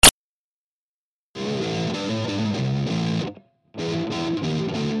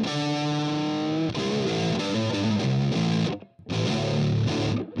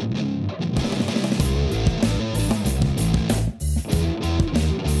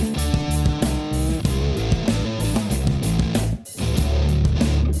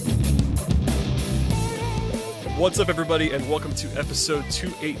What's up, everybody, and welcome to episode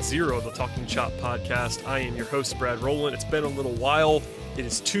 280 of the Talking Chop podcast. I am your host, Brad Rowland. It's been a little while. It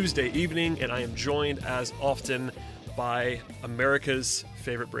is Tuesday evening, and I am joined, as often, by America's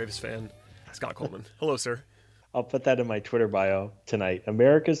favorite Braves fan, Scott Coleman. Hello, sir. I'll put that in my Twitter bio tonight.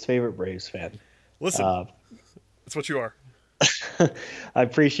 America's favorite Braves fan. Listen, that's what you are. I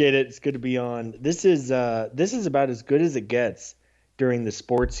appreciate it. It's good to be on. This is about as good as it gets during the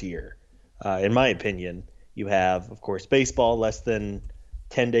sports year, in my opinion. You have, of course, baseball less than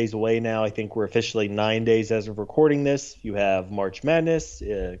 10 days away now. I think we're officially 9 days as of recording this. You have March Madness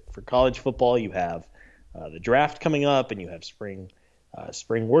for college football. You have the draft coming up, and you have spring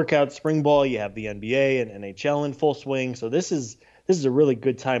workouts, spring ball. You have the NBA and NHL in full swing. So this is a really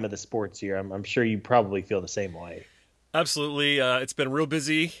good time of the sports year. I'm sure you probably feel the same way. Absolutely. It's been real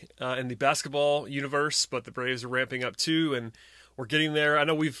busy in the basketball universe, but the Braves are ramping up too, and we're getting there. I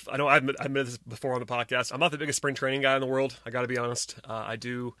know I've admitted this before on the podcast. I'm not the biggest spring training guy in the world. I got to be honest. I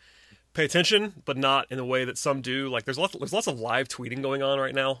do pay attention, but not in the way that some do. Like there's lots of live tweeting going on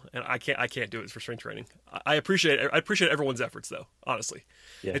right now, and I can't do it for spring training. I appreciate everyone's efforts though. Honestly,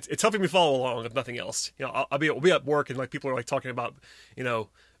 yeah. It's helping me follow along if nothing else. You know, we'll be at work and like people are like talking about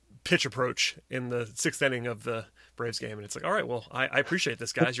pitch approach in the sixth inning of the Braves game, and it's like, all right, well, I appreciate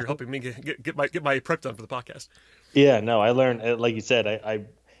this, guys. You're helping me get my prep done for the podcast. Yeah, no, I learned, like you said, I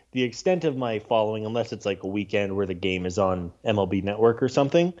the extent of my following, unless it's like a weekend where the game is on MLB Network or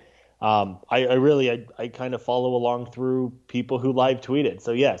something, I kind of follow along through people who live tweet it.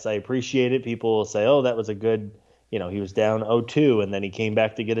 So yes, I appreciate it. People will say, oh, that was a good, he was down 0-2 and then he came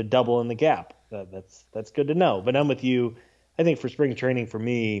back to get a double in the gap. That's good to know. But I'm with you. I think for spring training for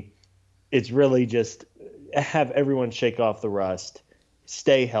me, it's really just have everyone shake off the rust,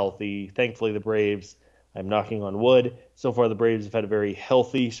 stay healthy. Thankfully, the Braves, I'm knocking on wood. So far, the Braves have had a very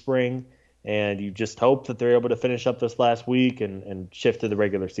healthy spring, and you just hope that they're able to finish up this last week and shift to the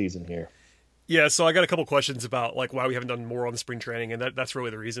regular season here. Yeah, so I got a couple questions about like why we haven't done more on the spring training, and that's really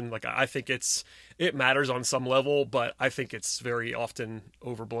the reason. Like I think it matters on some level, but I think it's very often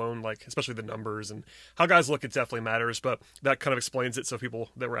overblown, like especially the numbers and how guys look, it definitely matters, but that kind of explains it. So people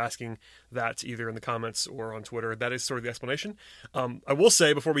that were asking that either in the comments or on Twitter, that is sort of the explanation. I will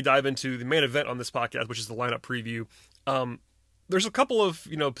say before we dive into the main event on this podcast, which is the lineup preview, there's a couple of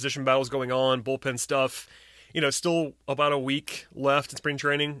position battles going on, bullpen stuff. Still about a week left in spring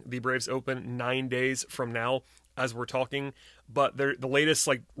training. The Braves open 9 days from now as we're talking. But the latest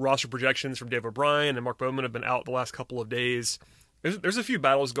roster projections from Dave O'Brien and Mark Bowman have been out the last couple of days. There's a few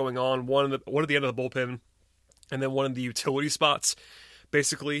battles going on. One at the end of the bullpen, and then one in the utility spots,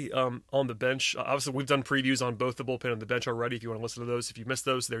 basically on the bench. Obviously, we've done previews on both the bullpen and the bench already. If you want to listen to those, if you missed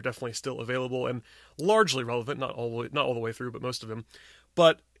those, they're definitely still available and largely relevant. Not all the way through, but most of them.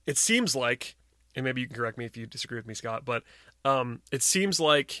 But it seems like, and maybe you can correct me if you disagree with me, Scott, but it seems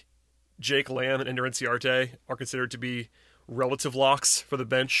like Jake Lamb and Ender Inciarte are considered to be relative locks for the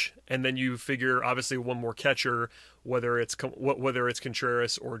bench, and then you figure obviously one more catcher, whether it's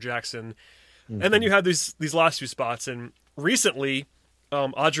Contreras or Jackson, and then you have these last two spots. And recently,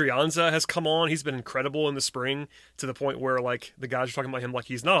 Adrianza has come on. He's been incredible in the spring to the point where the guys are talking about him like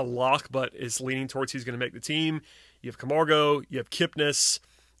he's not a lock, but is leaning towards he's going to make the team. You have Camargo, you have Kipnis.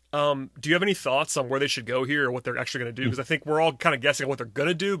 Do you have any thoughts on where they should go here or what they're actually going to do? Because I think we're all kind of guessing what they're going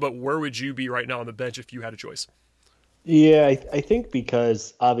to do, but where would you be right now on the bench if you had a choice? Yeah, I think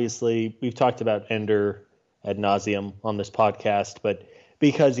because obviously we've talked about Ender ad nauseum on this podcast, but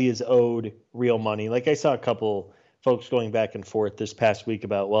because he is owed real money, like I saw a couple folks going back and forth this past week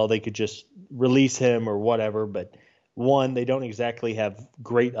about, well, they could just release him or whatever, but one, they don't exactly have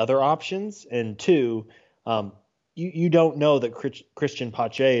great other options, and two, you don't know that Christian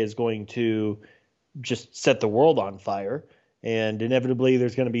Pache is going to just set the world on fire, and inevitably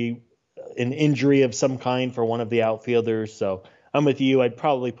there's going to be an injury of some kind for one of the outfielders. So I'm with you. I'd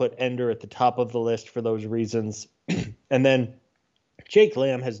probably put Ender at the top of the list for those reasons. And then Jake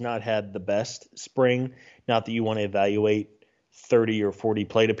Lamb has not had the best spring. Not that you want to evaluate 30 or 40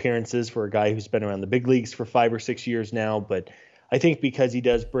 plate appearances for a guy who's been around the big leagues for 5 or 6 years now, but I think because he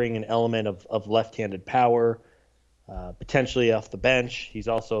does bring an element of left-handed power, potentially off the bench. He's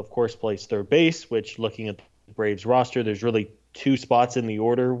also, of course, plays third base, which looking at the Braves roster, there's really two spots in the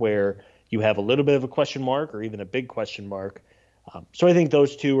order where you have a little bit of a question mark or even a big question mark. So I think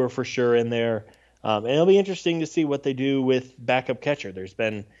those two are for sure in there. And it'll be interesting to see what they do with backup catcher. There's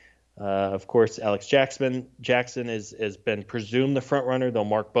been, of course, Alex Jackson has been presumed the front runner, though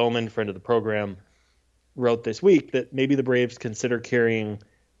Mark Bowman, friend of the program, wrote this week that maybe the Braves consider carrying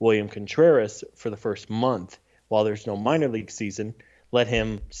William Contreras for the first month while there's no minor league season. let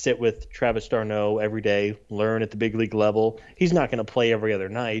him sit with Travis d'Arnaud every day, learn at the big league level. He's not going to play every other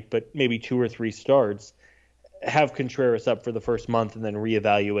night, but maybe 2 or 3 starts. Have Contreras up for the first month and then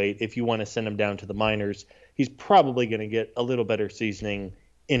reevaluate. If you want to send him down to the minors, he's probably going to get a little better seasoning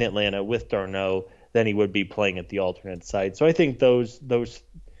in Atlanta with d'Arnaud than he would be playing at the alternate site. So I think those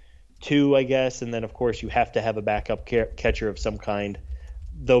 2, I guess, and then of course you have to have a backup catcher of some kind.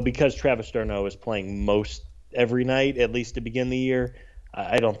 Though because Travis d'Arnaud is playing most every night, at least to begin the year,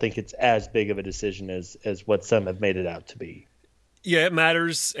 I don't think it's as big of a decision as what some have made it out to be. Yeah, it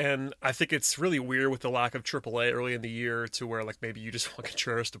matters, and I think it's really weird with the lack of AAA early in the year to where like maybe you just want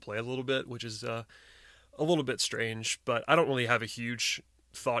Contreras to play a little bit, which is a little bit strange. But I don't really have a huge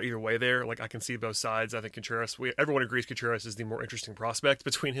thought either way there. Like I can see both sides. I think Contreras, everyone agrees Contreras is the more interesting prospect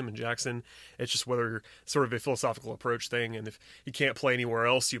between him and Jackson. It's just whether sort of a philosophical approach thing, and if he can't play anywhere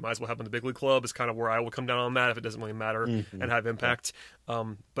else, you might as well have him in the big league club is kind of where I would come down on that if it doesn't really matter and have impact.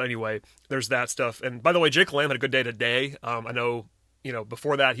 But anyway, there's that stuff. And by the way, Jake Lamb had a good day today. I know,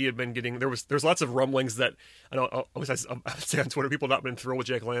 before that he had been getting, there's lots of rumblings that I know I would say on Twitter, people have not been thrilled with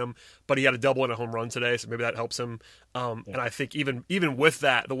Jake Lamb, but he had a double and a home run today, so maybe that helps him. And I think even with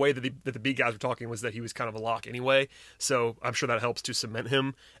that, the way that the B guys were talking was that he was kind of a lock anyway, so I'm sure that helps to cement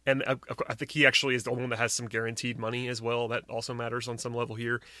him. And I think he actually is the only one that has some guaranteed money as well. That also matters on some level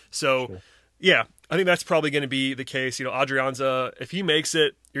here. So. Sure. Yeah, I think that's probably going to be the case. Adrianza, if he makes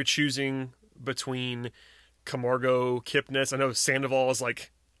it, you're choosing between Camargo, Kipnis. I know Sandoval is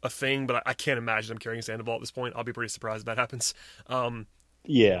like a thing, but I can't imagine him carrying Sandoval at this point. I'll be pretty surprised if that happens.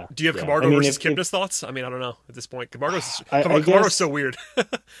 Yeah. Do you have Camargo versus Kipnis thoughts? I mean, I don't know at this point. Camargo's so weird.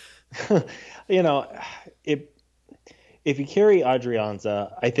 If you carry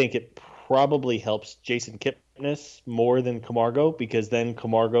Adrianza, I think it probably helps Jason Kipnis more than Camargo, because then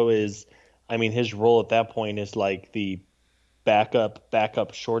Camargo is, his role at that point is like the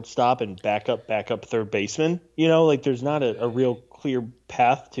backup shortstop and backup third baseman. There's not a real clear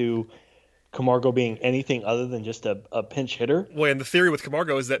path to Camargo being anything other than just a pinch hitter. Well, and the theory with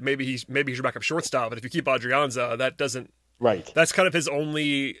Camargo is that maybe he's your backup shortstop, but if you keep Adrianza, that doesn't. Right. That's kind of his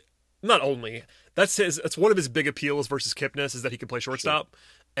only. Not only. That's one of his big appeals versus Kipnis is that he can play shortstop,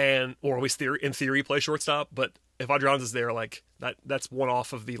 or at least in theory play shortstop. But if Adrianza's there, like that's one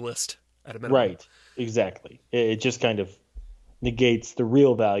off of the list at a minimum. Right. Exactly. It just kind of negates the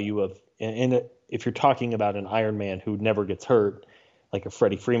real value of, and if you're talking about an Iron Man who never gets hurt, like a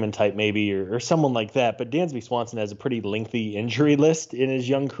Freddie Freeman type maybe, or someone like that. But Dansby Swanson has a pretty lengthy injury list in his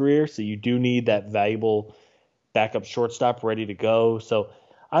young career, so you do need that valuable backup shortstop ready to go. So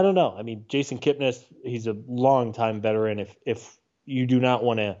I don't know. Jason Kipnis, he's a long-time veteran. If you do not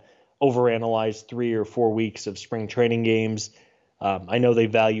want to overanalyze 3 or 4 weeks of spring training games, I know they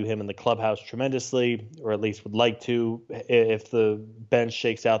value him in the clubhouse tremendously, or at least would like to if the bench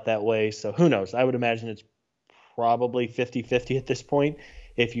shakes out that way. So who knows? I would imagine it's probably 50-50 at this point.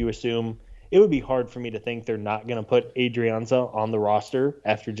 If you assume, it would be hard for me to think they're not going to put Adrianza on the roster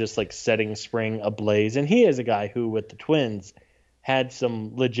after just like setting spring ablaze. And he is a guy who, with the Twins, had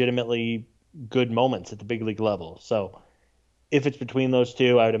some legitimately good moments at the big league level. So if it's between those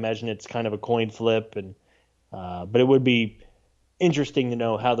two, I would imagine it's kind of a coin flip. But it would be interesting to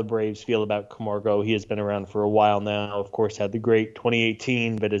know how the Braves feel about Camargo. He has been around for a while now. Of course, had the great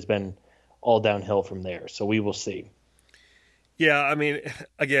 2018, but has been all downhill from there. So we will see. Yeah,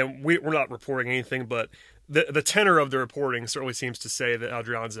 again, we're not reporting anything, but the tenor of the reporting certainly seems to say that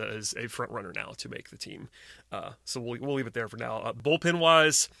Adrianza is a front runner now to make the team. So we'll leave it there for now. Bullpen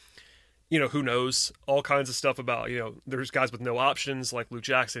wise, who knows? All kinds of stuff about, there's guys with no options like Luke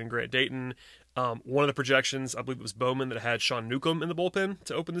Jackson and Grant Dayton. One of the projections, I believe it was Bowman, that had Sean Newcomb in the bullpen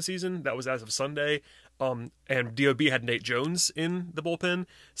to open the season. That was as of Sunday. And DOB had Nate Jones in the bullpen.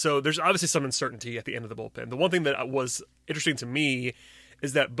 So there's obviously some uncertainty at the end of the bullpen. The one thing that was interesting to me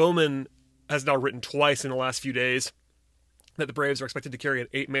is that Bowman has now written twice in the last few days that the Braves are expected to carry an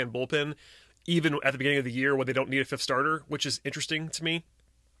 8-man bullpen, even at the beginning of the year when they don't need a 5th starter, which is interesting to me,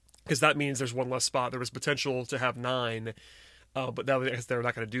 because that means there's one less spot. There was potential to have 9, but now I guess they're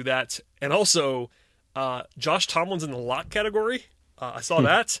not going to do that. And also, Josh Tomlin's in the lock category. I saw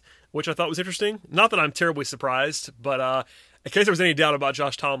that, which I thought was interesting. Not that I'm terribly surprised, but in case there was any doubt about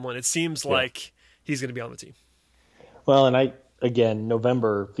Josh Tomlin, it seems like he's going to be on the team. Well, and again,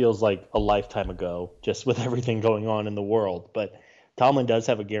 November feels like a lifetime ago, just with everything going on in the world. But Tomlin does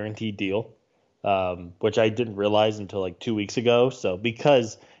have a guaranteed deal, which I didn't realize until like 2 weeks ago. So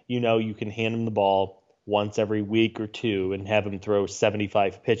because, you can hand him the ball once every week or two and have him throw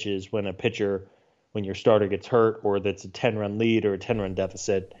 75 pitches when your starter gets hurt, or that's a 10-run lead or a 10-run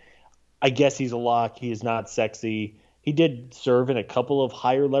deficit. I guess he's a lock. He is not sexy. he did serve in a couple of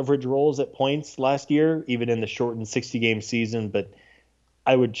higher leverage roles at points last year, even in the shortened 60-game season. But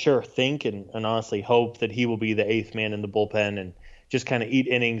I would sure think and honestly hope that he will be the eighth man in the bullpen and just kind of eat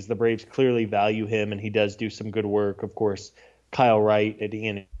innings. The Braves clearly value him, and he does do some good work. Of course, Kyle Wright and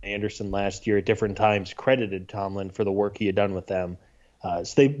Ian Anderson last year at different times credited Tomlin for the work he had done with them.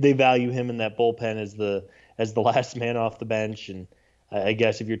 So they value him in that bullpen as the last man off the bench. And I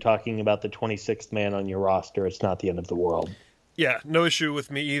guess if you're talking about the 26th man on your roster, it's not the end of the world. Yeah, no issue with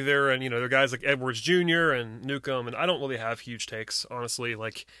me either. And, there are guys like Edwards Jr. and Newcomb, and I don't really have huge takes, honestly.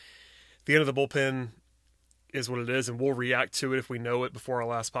 Like, the end of the bullpen is what it is, and we'll react to it if we know it before our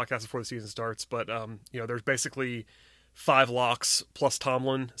last podcast, before the season starts. But, there's basically 5 locks plus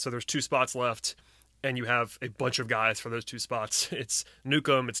Tomlin, so there's 2 spots left, and you have a bunch of guys for those 2 spots. It's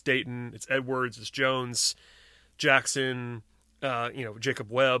Newcomb, it's Dayton, it's Edwards, it's Jones, Jackson,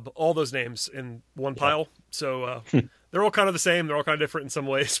 Jacob Webb, all those names in one pile. So they're all kind of the same. They're all kind of different in some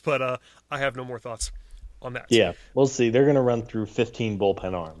ways, but I have no more thoughts on that. Yeah, we'll see. They're going to run through 15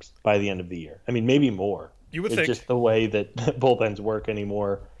 bullpen arms by the end of the year. I mean, maybe more. You would it's think. Just the way that bullpens work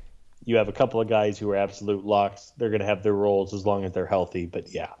anymore. You have a couple of guys who are absolute locks. They're going to have their roles as long as they're healthy.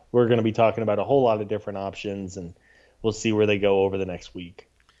 But yeah, we're going to be talking about a whole lot of different options, and we'll see where they go over the next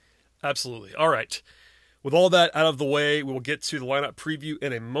week. Absolutely. All right. With all that out of the way, we will get to the lineup preview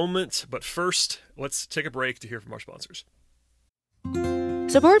in a moment. But first, let's take a break to hear from our sponsors.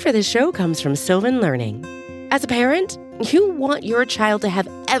 Support for this show comes from Sylvan Learning. As a parent, you want your child to have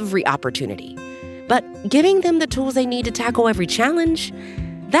every opportunity. But giving them the tools they need to tackle every challenge,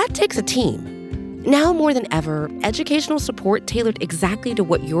 that takes a team. Now more than ever, educational support tailored exactly to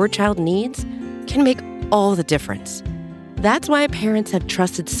what your child needs can make all the difference. That's why parents have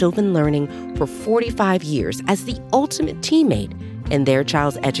trusted Sylvan Learning for 45 years as the ultimate teammate in their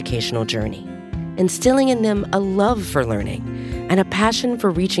child's educational journey, instilling in them a love for learning and a passion for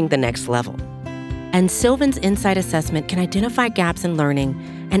reaching the next level. And Sylvan's Insight Assessment can identify gaps in learning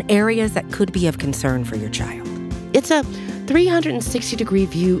and areas that could be of concern for your child. It's a 360-degree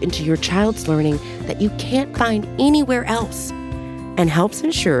view into your child's learning that you can't find anywhere else, and helps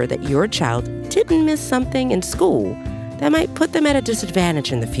ensure that your child didn't miss something in school that might put them at a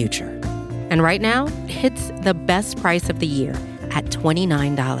disadvantage in the future. And right now, it's the best price of the year at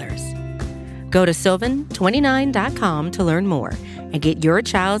 $29. Go to sylvan29.com to learn more and get your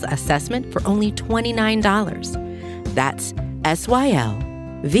child's assessment for only $29. That's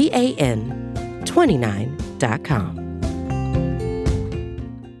SYLVAN 29.com.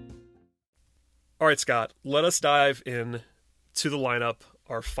 All right, Scott, let us dive in to the lineup,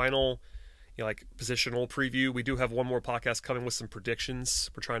 our final positional preview. We do have one more podcast coming with some predictions.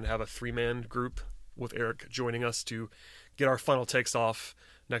 We're trying to have a 3-man group with Eric joining us to get our final takes off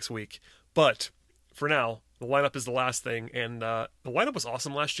next week. But for now, the lineup is the last thing, and the lineup was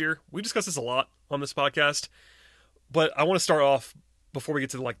awesome last year. We discussed this a lot on this podcast, but I want to start off before we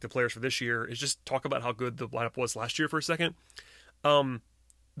get to the players for this year is just talk about how good the lineup was last year for a second.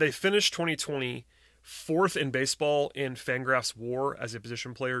 They finished 2020 4th in baseball in Fangraphs WAR as a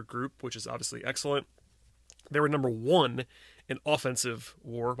position player group, which is obviously excellent. They were number 1 in offensive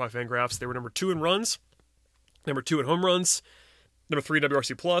WAR by Fangraphs. They were number 2 in runs, number 2 in home runs, number 3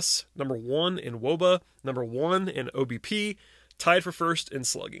 WRC plus, number 1 in WOBA, number 1 in OBP, tied for 1st in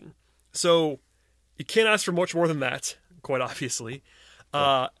slugging. So you can't ask for much more than that, quite obviously.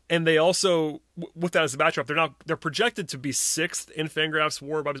 And they also, with that as a backdrop, they're projected to be 6th in Fangraphs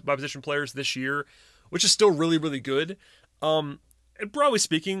WAR by position players this year, which is still really, really good. And broadly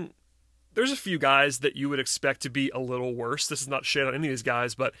speaking, there's a few guys that you would expect to be a little worse. This is not shit on any of these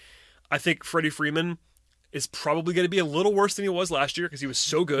guys, but I think Freddie Freeman is probably going to be a little worse than he was last year because he was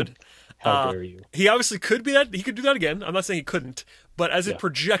so good. How dare you? He obviously could be that. He could do that again. I'm not saying he couldn't, but as a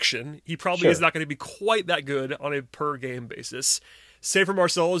projection, he probably is not going to be quite that good on a per game basis. Save for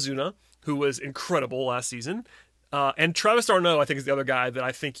Marcell Ozuna, who was incredible last season. And Travis d'Arnaud, I think, is the other guy that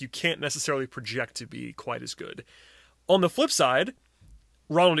I think you can't necessarily project to be quite as good. On the flip side,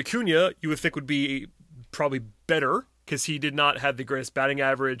 Ronald Acuna, you would think would be probably better because he did not have the greatest batting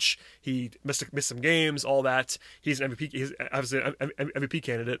average. He missed some games, all that. He's an MVP. He's obviously an MVP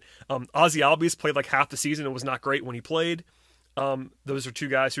candidate. Ozzy Albies played half the season and was not great when he played. Those are 2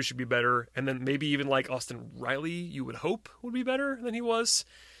 guys who should be better. And then maybe even Austin Riley, you would hope would be better than he was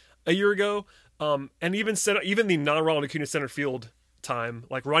a year ago. And even the non-Ronald Acuna center field time,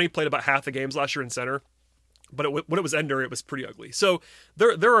 Ronnie played about half the games last year in center, but when it was Ender, it was pretty ugly. So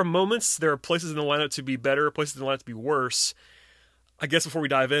there are moments, there are places in the lineup to be better, places in the lineup to be worse. I guess before we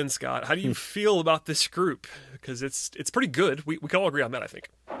dive in, Scott, how do you feel about this group? Because it's pretty good. We can all agree on that, I think.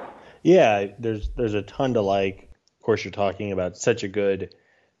 Yeah, there's a ton to like. Of course, you're talking about such a good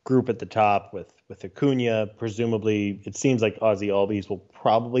group at the top with Acuna. Presumably, it seems like Ozzie Albies will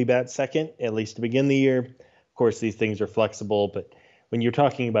probably bat second, at least to begin the year. Of course, these things are flexible, but when you're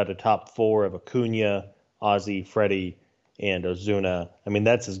talking about a top four of Acuna, Ozzie, Freddie, and Ozuna, I mean,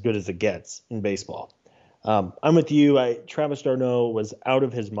 that's as good as it gets in baseball. I'm with you. Travis d'Arnaud was out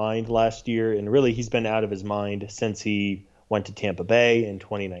of his mind last year, and really he's been out of his mind since he went to Tampa Bay in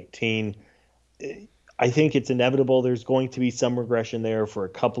 2019. I think it's inevitable there's going to be some regression there for a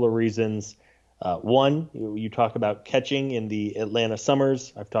couple of reasons. One, you talk about catching in the Atlanta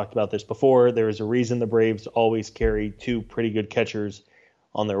Summers. I've talked about this before. There is a reason the Braves always carry two pretty good catchers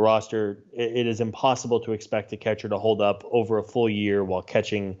on their roster. It is impossible to expect a catcher to hold up over a full year while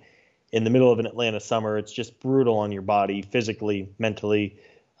catching in the middle of an Atlanta summer. It's just brutal on your body, physically, mentally.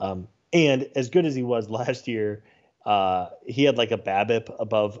 And as good as he was last year, he had like a BABIP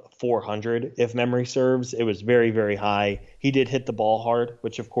above 400, if memory serves. It was very, very high. He did hit the ball hard,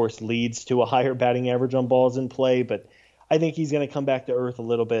 which of course leads to a higher batting average on balls in play. But I think he's going to come back to earth a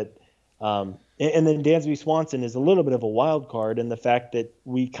little bit. And then Dansby Swanson is a little bit of a wild card in the fact that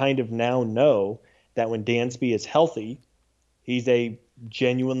we kind of now know that when Dansby is healthy, he's a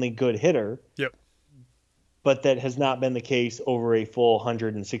genuinely good hitter. Yep. But that has not been the case over a full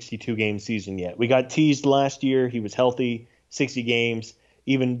 162 game season yet. We got teased last year. He was healthy, 60 games,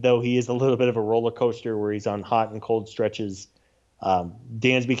 even though he is a little bit of a roller coaster where he's on hot and cold stretches.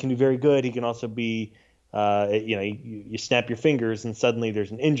 Dansby can be very good. He can also be, you snap your fingers and suddenly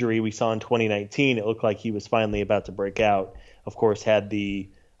there's an injury. We saw in 2019, it looked like he was finally about to break out. Of course, I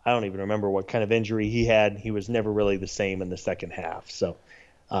don't even remember what kind of injury he had. He was never really the same in the second half. So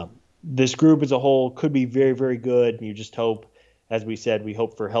this group as a whole could be very, very good. And you just hope, as we said, we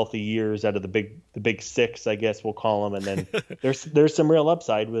hope for healthy years out of the big six, I guess we'll call them. And then there's some real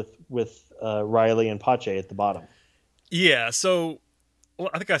upside with Riley and Pache at the bottom. Yeah. So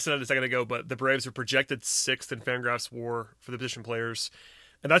I think I said it a second ago, but the Braves are projected 6th in Fangraphs WAR for the position players.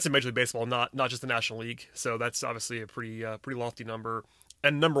 And that's in Major League Baseball, not just the National League. So that's obviously a pretty lofty number.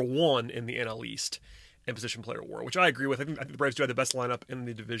 And number 1 in the NL East in position player WAR, which I agree with. I think the Braves do have the best lineup in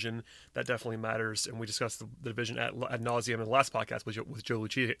the division. That definitely matters, and we discussed the division ad nauseum in the last podcast with Joe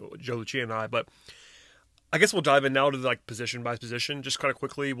Lucia and I. But I guess we'll dive in now to like position by position, just kind of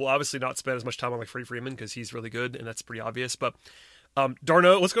quickly. We'll obviously not spend as much time on like Freddie Freeman because he's really good, and that's pretty obvious. But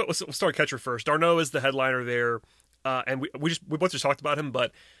d'Arnaud, let's start catcher first. d'Arnaud is the headliner there, and we both just talked about him,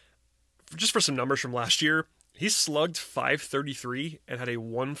 but just for some numbers from last year. He slugged .533 and had a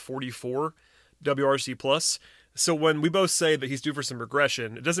 144 WRC plus. So when we both say that he's due for some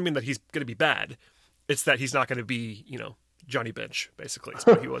regression, it doesn't mean that he's going to be bad. It's that he's not going to be, Johnny Bench, basically. That's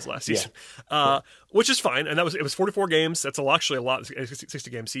what he was last season, which is fine. And it was 44 games. That's actually a lot.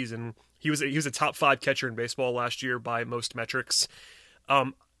 60-game season. He was a top 5 catcher in baseball last year by most metrics.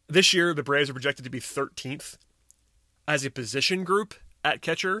 This year, the Braves are projected to be 13th as a position group at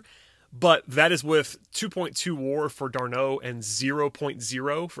catcher. But that is with 2.2 WAR for d'Arnaud and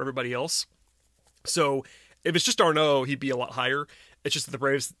 0.0 for everybody else. So if it's just d'Arnaud, he'd be a lot higher. It's just that the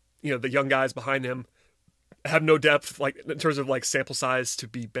Braves, the young guys behind him have no depth, like in terms of like sample size to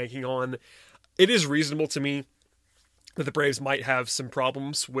be banking on. It is reasonable to me that the Braves might have some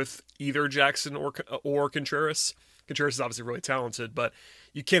problems with either Jackson or Contreras. Contreras is obviously really talented, but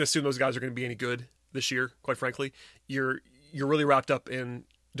you can't assume those guys are going to be any good this year. Quite frankly, you're really wrapped up in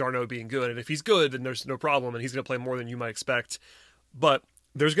d'Arnaud being good, and if he's good, then there's no problem, and he's going to play more than you might expect. But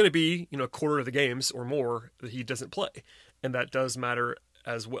there's going to be, a quarter of the games or more that he doesn't play, and that does matter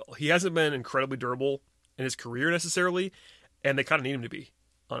as well. He hasn't been incredibly durable in his career necessarily, and they kind of need him to be,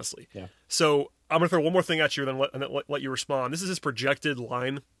 honestly. Yeah. So I'm going to throw one more thing at you, and then let you respond. This is his projected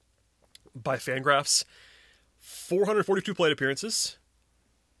line by Fangraphs: 442 plate appearances,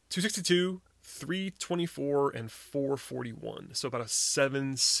 262. 324 and 441, so about a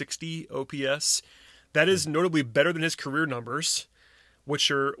 760 OPS. That is notably better than his career numbers,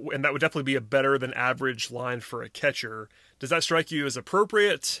 and that would definitely be a better than average line for a catcher. Does that strike you as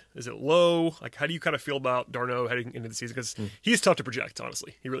appropriate? Is it low? Like, how do you kind of feel about d'Arnaud heading into the season? Because he's tough to project,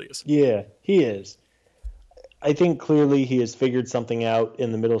 honestly. He really is. Yeah, he is. I think clearly he has figured something out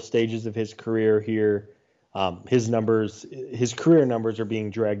in the middle stages of his career here. His career numbers are being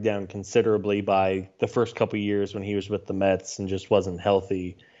dragged down considerably by the first couple of years when he was with the Mets and just wasn't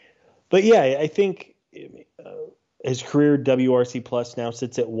healthy. But yeah, I think his career WRC plus now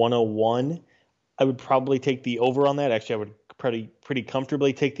sits at 101. I would probably take the over on that. Actually, I would pretty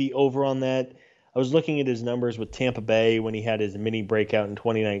comfortably take the over on that. I was looking at his numbers with Tampa Bay when he had his mini breakout in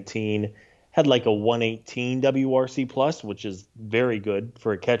 2019. Had like a 118 WRC plus, which is very good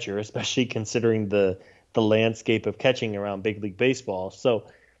for a catcher, especially considering the the landscape of catching around big league baseball. So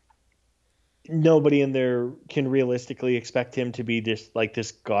nobody in there can realistically expect him to be just like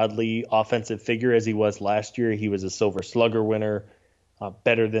this godly offensive figure as he was last year. He was a Silver Slugger winner,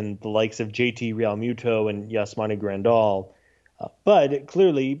 better than the likes of JT Realmuto and Yasmani Grandal. But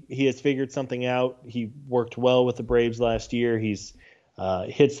clearly he has figured something out. He worked well with the Braves last year. He's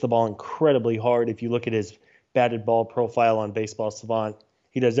hits the ball incredibly hard. If you look at his batted ball profile on Baseball Savant,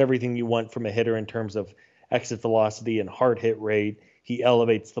 he does everything you want from a hitter in terms of exit velocity and hard hit rate. He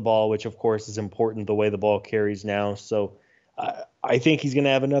elevates the ball, which of course is important the way the ball carries now. So I think he's going to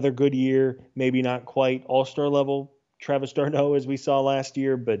have another good year, maybe not quite all-star level Travis d'Arnaud as we saw last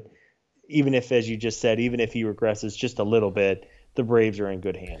year, but even if, as you just said, even if he regresses just a little bit, the Braves are in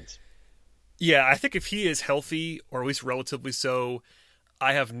good hands. Yeah, I think if he is healthy, or at least relatively so,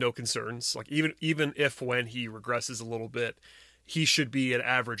 I have no concerns. Like even if when he regresses a little bit, he should be an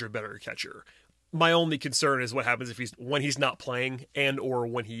average or better catcher. My only concern is what happens if when he's not playing and or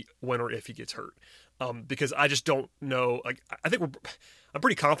when or if he gets hurt. Because I just don't know. Like I'm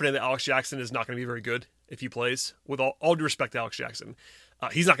pretty confident that Alex Jackson is not going to be very good if he plays. With all due respect to Alex Jackson,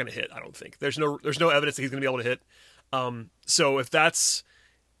 he's not going to hit. I don't think there's no evidence that he's going to be able to hit. So if that's,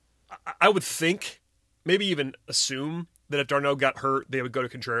 I would think, maybe even assume that if d'Arnaud got hurt, they would go to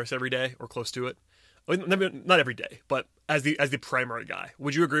Contreras every day or close to it. Not every day, but as the primary guy.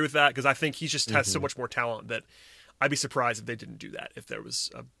 Would you agree with that? Because I think he just has so much more talent that I'd be surprised if they didn't do that if there was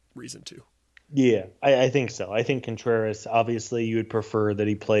a reason to. Yeah, I think so. I think Contreras, obviously you would prefer that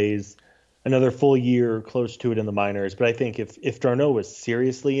he plays another full year close to it in the minors. But I think if d'Arnaud was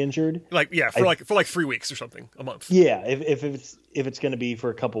seriously injured, for 3 weeks or something, a month. Yeah, if it's going to be for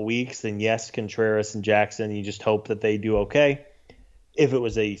a couple weeks, then yes, Contreras and Jackson, you just hope that they do okay. If it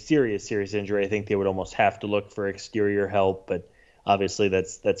was a serious injury, I think they would almost have to look for exterior help. But obviously,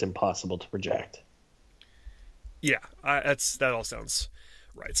 that's impossible to project. Yeah, that all sounds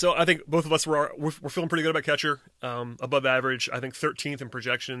right. So I think both of us we're feeling pretty good about catcher, above average. I think 13th in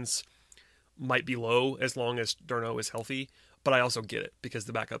projections might be low as long as d'Arnaud is healthy, but I also get it because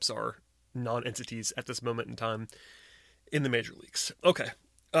the backups are non-entities at this moment in time in the major leagues. Okay,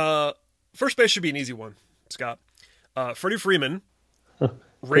 first base should be an easy one, Scott. Freddie Freeman,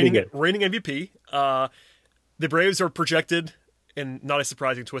 reigning MVP. The Braves are projected, and not a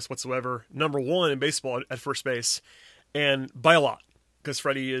surprising twist whatsoever, number one in baseball at first base, and by a lot, because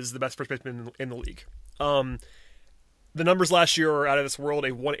Freddie is the best first baseman in the league. The numbers last year are out of this world.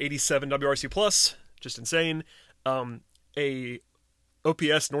 A 187 WRC plus, just insane. A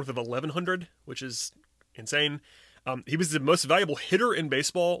OPS north of 1100, which is insane. He was the most valuable hitter in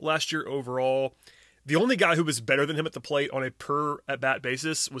baseball last year overall. The only guy who was better than him at the plate on a per at bat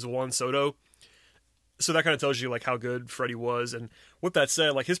basis was Juan Soto. So that kind of tells you like how good Freddie was. And with that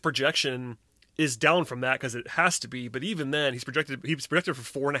said, like his projection is down from that because it has to be. But even then, he was projected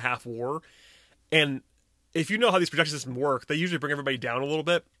for 4.5 WAR. And if you know how these projection systems work, they usually bring everybody down a little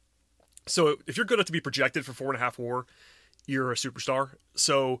bit. So if you're good enough to be projected for 4.5 WAR, you're a superstar.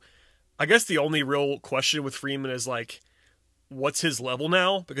 So I guess the only real question with Freeman is like, what's his level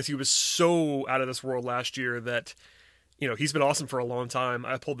now? Because he was so out of this world last year that, he's been awesome for a long time.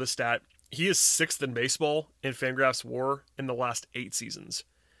 I pulled this stat. He is 6th in baseball in Fangraphs WAR in the last 8 seasons.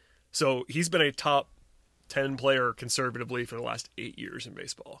 So he's been a top 10 player conservatively for the last 8 years in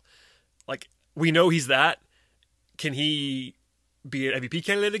baseball. Like, we know he's that. Can he be an MVP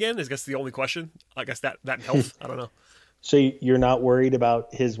candidate again? I guess the only question. I guess that and health. I don't know. So you're not worried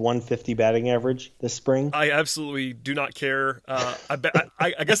about his 150 batting average this spring? I absolutely do not care.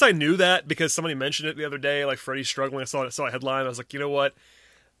 I guess I knew that because somebody mentioned it the other day. Like Freddie's struggling. I saw a headline. I was like, you know what?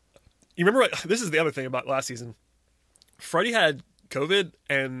 You remember this is the other thing about last season. Freddie had COVID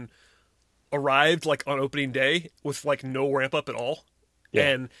and arrived like on opening day with like no ramp up at all. Yeah,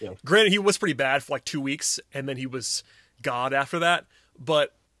 and granted, he was pretty bad for like 2 weeks, and then he was God after that.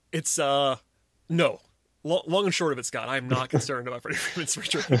 But it's no. Long and short of it, Scott, I'm not concerned about Freddie Freeman's spring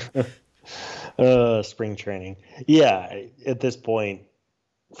training. Spring training. Yeah, at this point,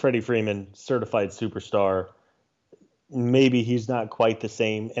 Freddie Freeman, certified superstar. Maybe he's not quite the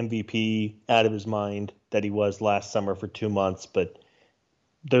same MVP out of his mind that he was last summer for 2 months, but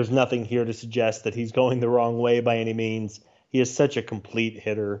there's nothing here to suggest that he's going the wrong way by any means. He is such a complete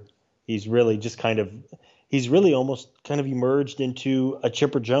hitter. He's really almost kind of emerged into a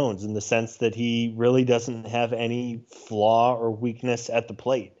Chipper Jones in the sense that he really doesn't have any flaw or weakness at the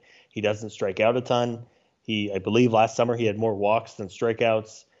plate. He doesn't strike out a ton. I believe last summer he had more walks than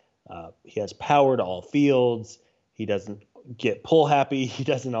strikeouts. He has power to all fields. He doesn't get pull happy. He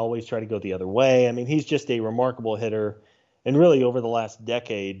doesn't always try to go the other way. I mean, he's just a remarkable hitter. And really over the last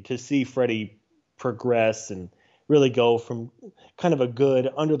decade, to see Freddie progress and really go from kind of a good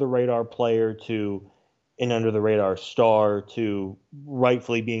under the radar player to an under the radar star to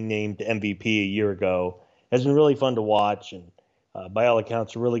rightfully being named MVP a year ago has been really fun to watch. And by all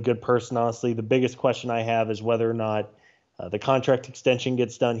accounts, a really good person, honestly. The biggest question I have is whether or not the contract extension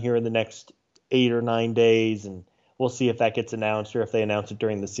gets done here in the next 8 or 9 days. And we'll see if that gets announced or if they announce it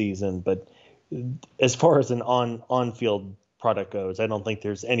during the season. But as far as an on-field product goes, I don't think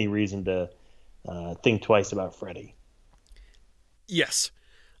there's any reason to think twice about Freddie. Yes,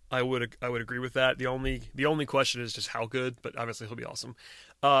 I would agree with that. The only question is just how good, but obviously he'll be awesome.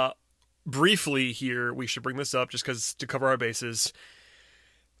 Briefly here, we should bring this up just because to cover our bases.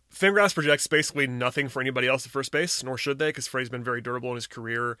 Fangraphs projects basically nothing for anybody else at first base, nor should they, because Freddie's been very durable in his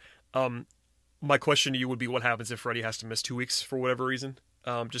career. My question to you would be, what happens if Freddie has to miss 2 weeks for whatever reason?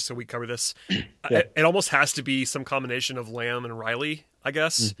 Just so we cover this. Yeah. It almost has to be some combination of Lamb and Riley, I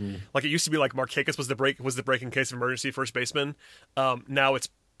guess. Mm-hmm. Like it used to be like Markakis was the break in case of emergency first baseman. Now it's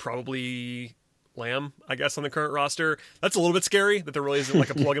probably Lamb, I guess, on the current roster. That's a little bit scary that there really isn't like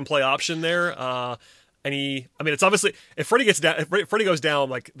a plug and play option there. It's obviously if Freddie goes down,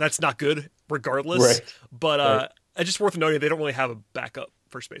 like that's not good regardless. Right. But it's just worth noting they don't really have a backup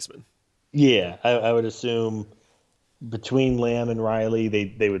first baseman. Yeah, I would assume between Lamb and Riley,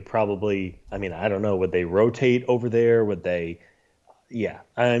 they would probably, I don't know, would they rotate over there? Would they? Yeah,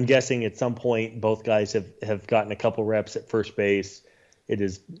 I'm guessing at some point both guys have gotten a couple reps at first base. It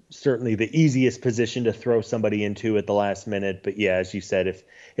is certainly the easiest position to throw somebody into at the last minute. But yeah, as you said,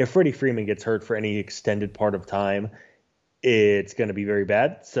 if Freddie Freeman gets hurt for any extended part of time, it's going to be very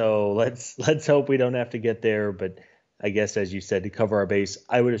bad. So let's hope we don't have to get there. But I guess, as you said, to cover our base,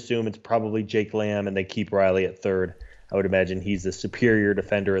 I would assume it's probably Jake Lamb and they keep Riley at third. I would imagine he's the superior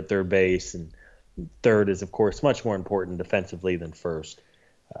defender at third base, and third is, of course, much more important defensively than first.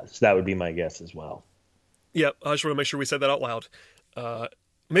 So that would be my guess as well. Yep, I just want to make sure we said that out loud.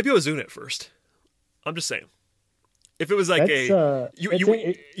 Maybe Ozuna at first. I'm just saying. If it was like you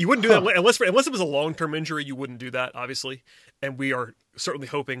wouldn't do that unless it was a long-term injury. You wouldn't do that, obviously, and we are certainly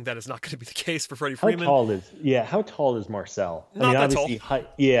hoping that is not going to be the case for Freddie Freeman. How tall is Marcel? Not that tall.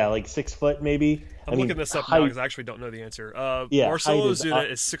 Like 6 foot maybe. I'm looking this up now because I actually don't know the answer. Marcell Ozuna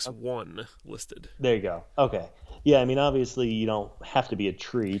is 6'1" listed. There you go. Okay. Yeah, obviously you don't have to be a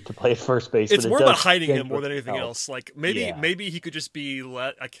tree to play at first base. It's more about hiding him more than anything else. Like maybe he could just be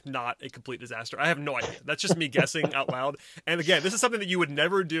not a complete disaster. I have no idea. That's just me guessing out loud. And again, this is something that you would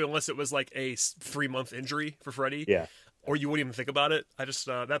never do unless it was like a 3-month injury for Freddie. Yeah. Or you wouldn't even think about it. I just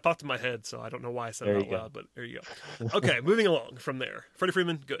that popped in my head, so I don't know why I said it out loud. But there you go. Okay, moving along from there. Freddie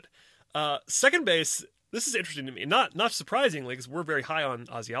Freeman, good. Second base. This is interesting to me. Not surprisingly, because we're very high on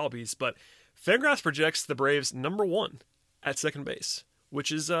Ozzie Albies, but Fangraphs projects the Braves number 1 at second base,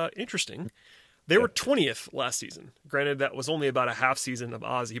 which is interesting. They were 20th last season. Granted, that was only about a half season of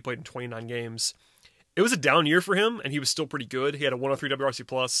Ozzie. He played in 29 games. It was a down year for him, and he was still pretty good. He had a 103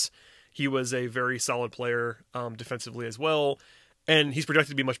 WRC+. He was a very solid player defensively as well, and he's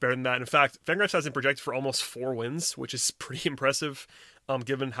projected to be much better than that. In fact, Fangraphs has him projected for almost 4 wins, which is pretty impressive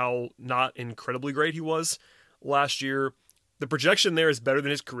given how not incredibly great he was last year. The projection there is better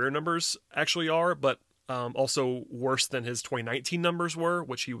than his career numbers actually are, but also worse than his 2019 numbers were,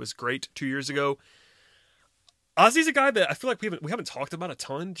 which he was great 2 years ago. Ozzie's a guy that I feel like we haven't talked about a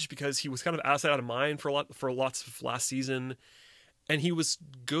ton, just because he was kind of outside out of mind for lots of last season, and he was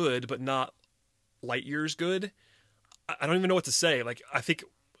good, but not light years good. I don't even know what to say. Like, I think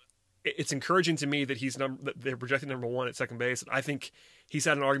it's encouraging to me that that they're projected number 1 at second base. And I think he's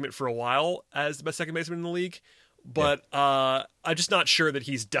had an argument for a while as the best second baseman in the league. But I'm just not sure that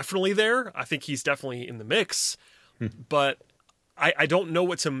he's definitely there. I think he's definitely in the mix. But I don't know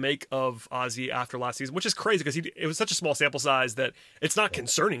what to make of Ozzie after last season, which is crazy because it was such a small sample size that it's not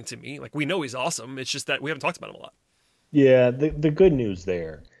concerning to me. Like, we know he's awesome. It's just that we haven't talked about him a lot. Yeah, the good news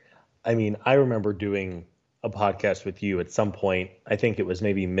there. I remember doing a podcast with you at some point. I think it was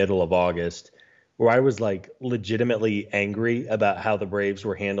maybe middle of August, where I was like legitimately angry about how the Braves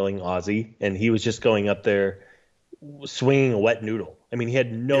were handling Ozzie, and he was just going up there swinging a wet noodle. He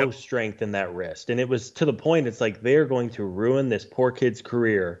had no strength in that wrist, and it was to the point it's like they're going to ruin this poor kid's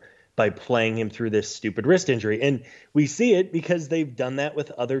career by playing him through this stupid wrist injury. And we see it because they've done that with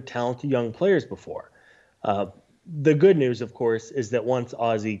other talented young players before. The good news, of course, is that once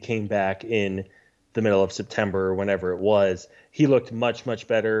Ozzie came back in the middle of September or whenever it was, he looked much, much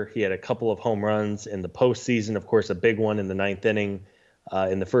better. He had a couple of home runs in the postseason, of course, a big one in the 9th inning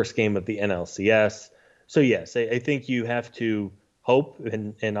in the first game of the NLCS. So, yes, I think you have to hope,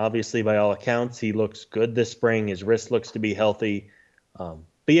 and obviously by all accounts, he looks good this spring. His wrist looks to be healthy.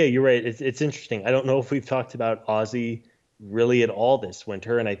 But yeah, you're right. It's interesting. I don't know if we've talked about Ozzy really at all this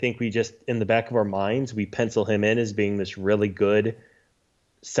winter, and I think we just in the back of our minds we pencil him in as being this really good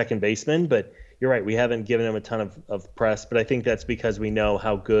second baseman. But you're right, we haven't given him a ton of press. But I think that's because we know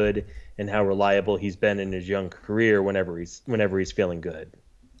how good and how reliable he's been in his young career whenever he's feeling good.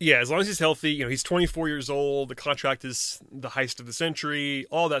 Yeah, as long as he's healthy, he's 24 years old. The contract is the heist of the century.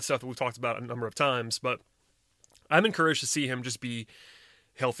 All that stuff that we've talked about a number of times. But I'm encouraged to see him just be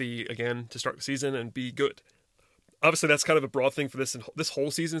healthy again to start the season and be good. Obviously, that's kind of a broad thing for this. And this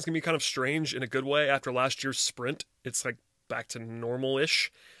whole season is going to be kind of strange in a good way. After last year's sprint, it's like back to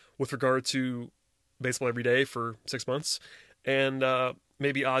normal-ish with regard to baseball every day for 6 months. And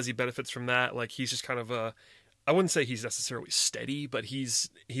maybe Ozzy benefits from that. Like, he's just kind of I wouldn't say he's necessarily steady, but he's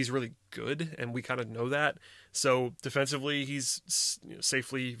really good, and we kind of know that. So defensively, he's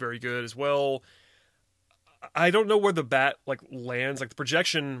safely very good as well. I don't know where the bat lands. Like the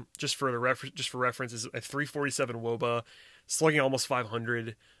projection, just for reference, is a 347 WOBA, slugging almost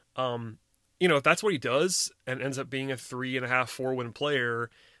 500. If that's what he does and ends up being a 3.5, 4 win player,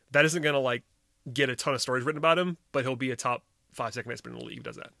 that isn't gonna get a ton of stories written about him, but he'll be a top 5 second baseman in the league who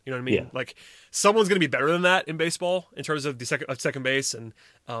does that. You know what I mean? Yeah. Like someone's gonna be better than that in baseball in terms of the second base and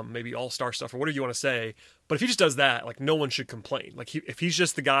maybe all-star stuff or whatever you want to say. But if he just does that, no one should complain. If he's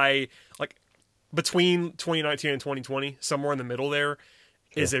just the guy between 2019 and 2020, somewhere in the middle there,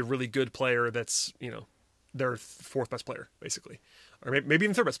 is a really good player that's, their fourth best player, basically. Or maybe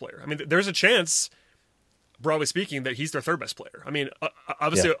even third best player. I mean, there's a chance, broadly speaking, that he's their third best player. I mean,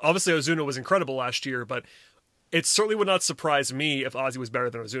 obviously Ozuna was incredible last year, but it certainly would not surprise me if Ozzy was better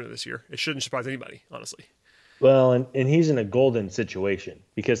than Ozuna this year. It shouldn't surprise anybody, honestly. Well, and he's in a golden situation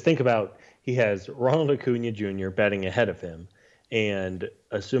because think about, he has Ronald Acuna Jr. batting ahead of him. And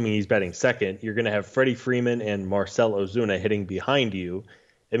assuming he's batting second, you're going to have Freddie Freeman and Marcell Ozuna hitting behind you.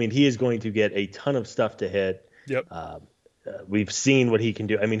 I mean, he is going to get a ton of stuff to hit. Yep. We've seen what he can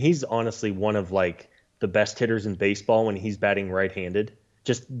do. I mean, he's honestly one of the best hitters in baseball when he's batting right-handed.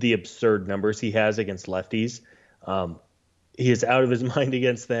 Just the absurd numbers he has against lefties. He is out of his mind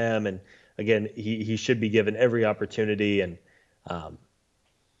against them. And again, he should be given every opportunity. And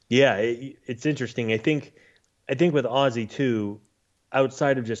it's interesting. I think with Ozzy too,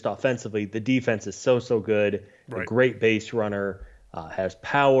 outside of just offensively, the defense is so good. Right. A great base runner, has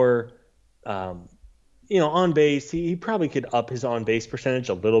power. On base, he probably could up his on base percentage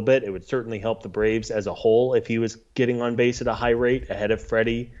a little bit. It would certainly help the Braves as a whole if he was getting on base at a high rate ahead of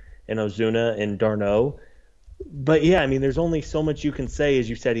Freddie and Ozuna and d'Arnaud. But yeah, I mean, there's only so much you can say. As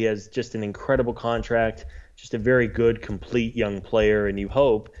you said, he has just an incredible contract, just a very good, complete young player, and you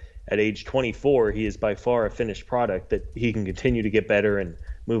hope at age 24, he is by far a finished product that he can continue to get better and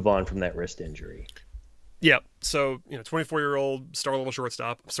move on from that wrist injury. Yeah. So, 24-year-old star level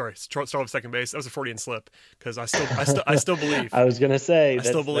shortstop. Sorry, star level second base. That was a Freudian slip because I still believe. I was going to say, I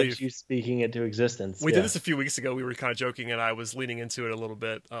still believe. That's you speaking it to existence. We did this a few weeks ago. We were kind of joking, and I was leaning into it a little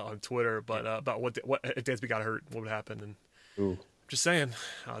bit on Twitter, but about what if Dansby got hurt, what would happen? And Ooh. Just saying,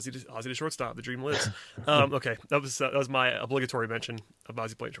 Ozzy to shortstop. The dream lives. Okay, that was my obligatory mention of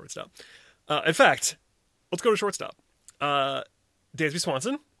Ozzy playing shortstop. In fact, let's go to shortstop. Dansby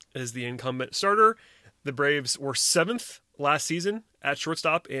Swanson is the incumbent starter. The Braves were 7th last season at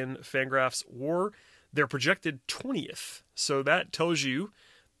shortstop in Fangraphs WAR. They're projected 20th, so that tells you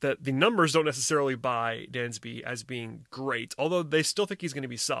that the numbers don't necessarily buy Dansby as being great, although they still think he's going to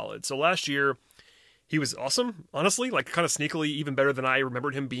be solid. So last year, he was awesome, honestly, kind of sneakily even better than I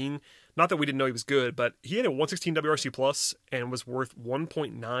remembered him being. Not that we didn't know he was good, but he had a 116 WRC plus and was worth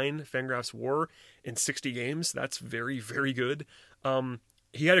 1.9 Fangraphs WAR in 60 games. That's very, very good.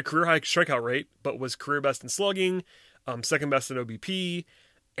 He had a career high strikeout rate, but was career best in slugging, second best in OBP,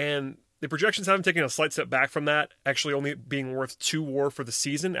 and the projections haven't taken a slight step back from that, actually only being worth 2 WAR for the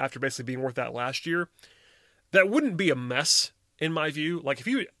season after basically being worth that last year. That wouldn't be a mess, in my view. If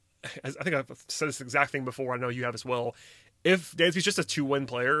you, I think I've said this exact thing before, I know you have as well, if Dansby's just a 2-win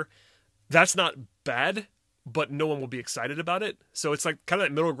player, that's not bad, but no one will be excited about it. So it's kind of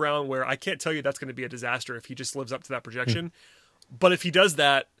that middle ground where I can't tell you that's going to be a disaster if he just lives up to that projection. But if he does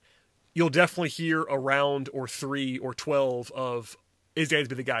that, you'll definitely hear a round or 3 or 12 of, is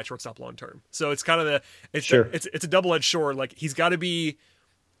Dansby the guy at shortstop long term? So it's kind of it's a double-edged sword. He's got to be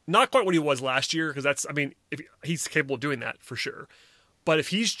not quite what he was last year, because if he's capable of doing that for sure. But if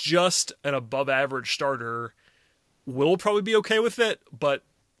he's just an above-average starter, we'll probably be okay with it. But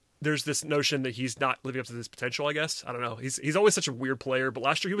there's this notion that he's not living up to his potential, I guess. I don't know. He's always such a weird player, but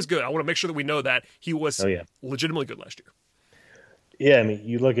last year he was good. I want to make sure that we know that he was legitimately good last year. Yeah, I mean,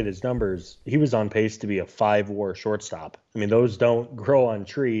 you look at his numbers, he was on pace to be a 5 WAR shortstop. I mean, those don't grow on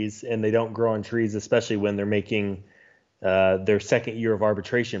trees, and they don't grow on trees, especially when they're making their second year of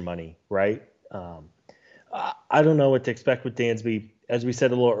arbitration money, right? I don't know what to expect with Dansby. As we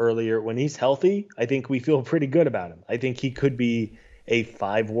said a little earlier, when he's healthy, I think we feel pretty good about him. I think he could be a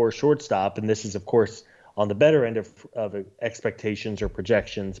 5 WAR shortstop, and this is, of course, on the better end of expectations or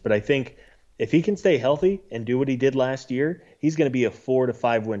projections. But I think if he can stay healthy and do what he did last year, he's going to be a 4 to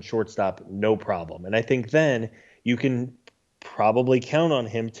 5 win shortstop, no problem. And I think then you can probably count on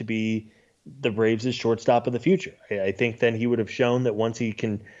him to be the Braves' shortstop of the future. I think then he would have shown that once he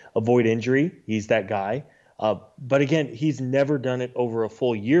can avoid injury, he's that guy. But again, he's never done it over a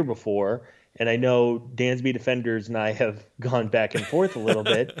full year before. And I know Dansby defenders and I have gone back and forth a little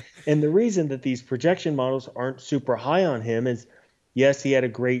bit. And the reason that these projection models aren't super high on him is, yes, he had a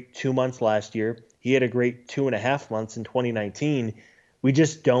great 2 months last year. He had a great 2.5 months in 2019. We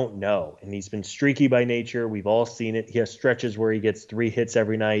just don't know. And he's been streaky by nature. We've all seen it. He has stretches where he gets 3 hits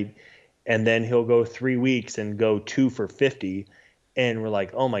every night, and then he'll go 3 weeks and go 2 for 50. And we're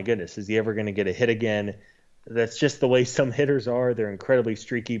like, oh my goodness, is he ever going to get a hit again? That's just the way some hitters are. They're incredibly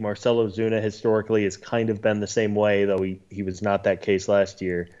streaky. Marcell Ozuna historically has kind of been the same way, though he was not that case last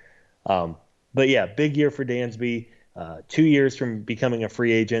year. But yeah, big year for Dansby. 2 years from becoming a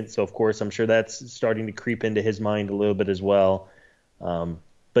free agent. So, of course, I'm sure that's starting to creep into his mind a little bit as well.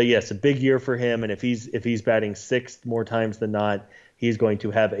 But yes, a big year for him. And if he's batting sixth more times than not, he's going to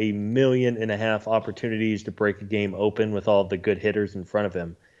have 1.5 million opportunities to break a game open with all the good hitters in front of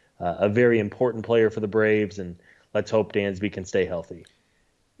him. A very important player for the Braves, and let's hope Dansby can stay healthy.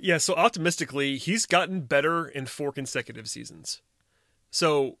 Yeah, so optimistically, he's gotten better in 4 consecutive seasons.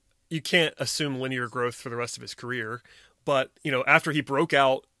 So you can't assume linear growth for the rest of his career. But, after he broke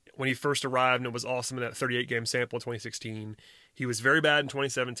out when he first arrived and it was awesome in that 38-game sample in 2016, he was very bad in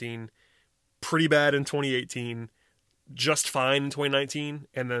 2017, pretty bad in 2018, just fine in 2019,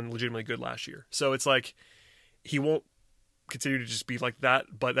 and then legitimately good last year. So it's like he won't continue to just be like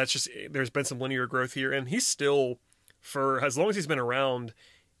that, but that's just, there's been some linear growth here, and he's still, for as long as he's been around,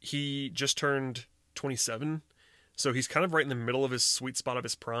 he just turned 27, so he's kind of right in the middle of his sweet spot of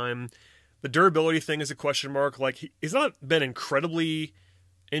his prime. The durability thing is a question mark. Like, he's not been incredibly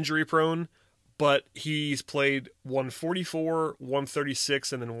injury prone, but he's played 144,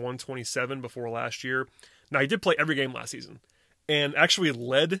 136, and then 127 before last year. Now, he did play every game last season and actually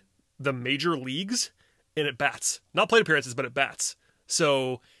led the major leagues in at bats. Not plate appearances, but at bats.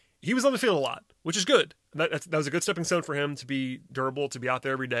 So he was on the field a lot, which is good. That was a good stepping stone for him to be durable, to be out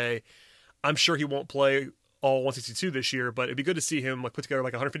there every day. I'm sure he won't play all 162 this year, but it'd be good to see him put together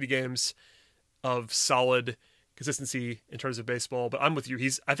 150 games of solid consistency in terms of baseball. But I'm with you.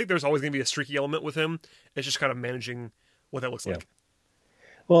 I think there's always going to be a streaky element with him. It's just kind of managing what that looks like.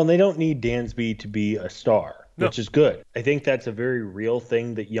 Well, and they don't need Dansby to be a star, which is good. I think that's a very real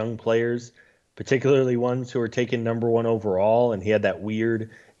thing that young players, particularly ones who are taken number 1 overall, and he had that weird,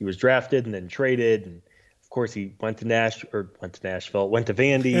 he was drafted and then traded, and of course he went to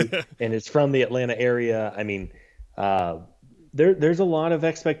Vandy, and is from the Atlanta area. I mean, there's a lot of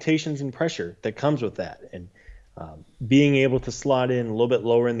expectations and pressure that comes with that, and being able to slot in a little bit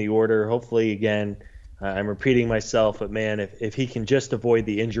lower in the order, hopefully, again, I'm repeating myself, but man, if he can just avoid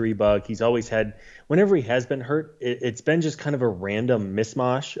the injury bug, he's always had, whenever he has been hurt, it's been just kind of a random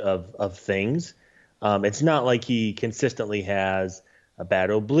mishmash of things. It's not like he consistently has a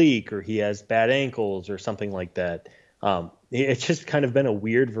bad oblique or he has bad ankles or something like that. It's just kind of been a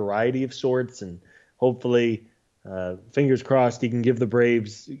weird variety of sorts, and hopefully, fingers crossed, he can give the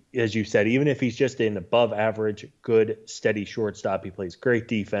Braves, as you said, even if he's just an above average, good, steady shortstop. He plays great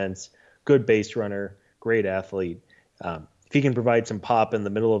defense, good base runner, great athlete. If he can provide some pop in the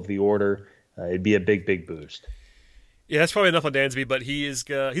middle of the order, it'd be a big, big boost. Yeah, that's probably enough on Dansby, but he's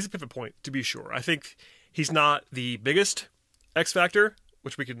a pivot point, to be sure. I think he's not the biggest X factor,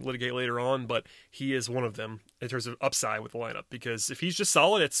 which we can litigate later on, but he is one of them in terms of upside with the lineup, because if he's just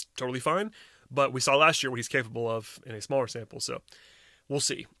solid, it's totally fine. But we saw last year what he's capable of in a smaller sample, so we'll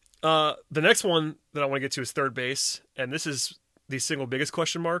see. The next one that I want to get to is third base, and this is the single biggest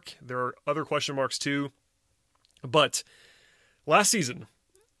question mark. There are other question marks too, but last season,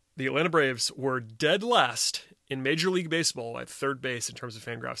 the Atlanta Braves were dead last in Major League Baseball at third base in terms of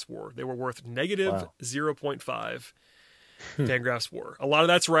Fangraphs WAR. They were worth negative 0.5 Fangraphs WAR. A lot of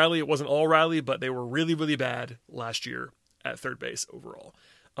that's Riley. It wasn't all Riley, but they were really, really bad last year at third base overall.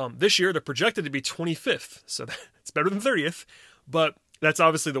 This year, they're projected to be 25th, so it's better than 30th, but that's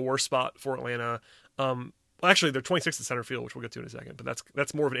obviously the worst spot for Atlanta. Well, actually, they're 26th in center field, which we'll get to in a second, but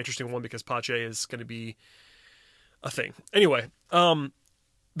that's more of an interesting one because Pache is going to be a thing. Anyway,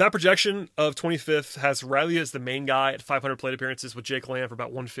 that projection of 25th has Riley as the main guy at 500 plate appearances, with Jake Lamb for about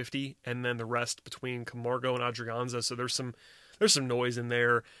 150, and then the rest between Camargo and Adrianza. So there's some noise in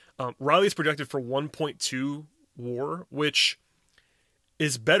there. Riley's projected for 1.2 WAR, which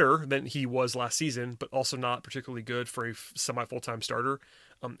is better than he was last season, but also not particularly good for a semi-full-time starter.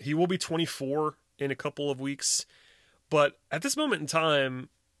 He will be 24 in a couple of weeks, but at this moment in time,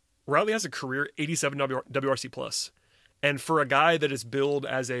 Riley has a career 87 WRC plus. And for a guy that is billed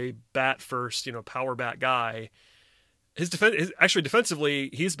as a bat first, power bat guy, actually defensively,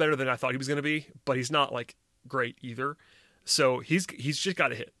 he's better than I thought he was going to be, but he's not like great either. So he's just got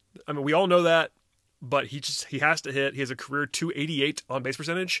to hit. I mean, we all know that, but he has to hit. He has a career 288 on base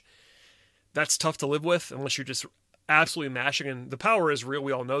percentage. That's tough to live with unless you're just absolutely mashing. And the power is real.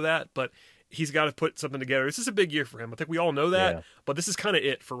 We all know that, but he's got to put something together. This is a big year for him. I think we all know that, but this is kind of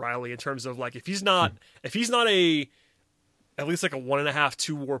it for Riley in terms of like, if he's not at least like a 1.5,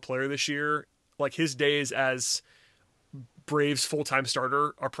 2 WAR player this year, like his days as Braves full-time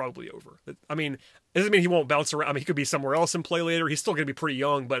starter are probably over. I mean, it doesn't mean he won't bounce around. I mean, he could be somewhere else and play later. He's still going to be pretty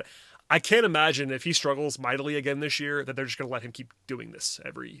young, but I can't imagine if he struggles mightily again this year that they're just going to let him keep doing this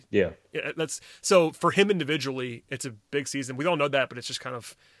every. Yeah. So for him individually, it's a big season. We all know that, but it's just kind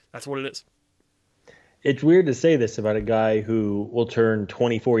of, that's what it is. It's weird to say this about a guy who will turn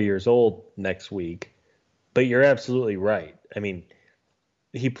 24 years old next week, but you're absolutely right. I mean,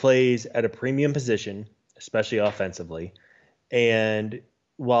 he plays at a premium position, especially offensively. And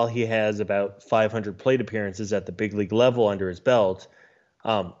while he has about 500 plate appearances at the big league level under his belt,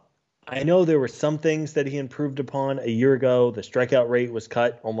 I know there were some things that he improved upon a year ago. The strikeout rate was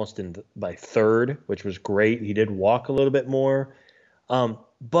cut almost by third, which was great. He did walk a little bit more,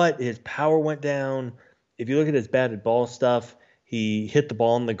 but his power went down. If you look at his batted ball stuff, he hit the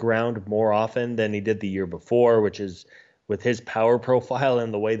ball on the ground more often than he did the year before, which is, with his power profile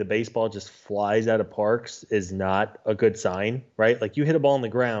and the way the baseball just flies out of parks, is not a good sign, right? Like, you hit a ball on the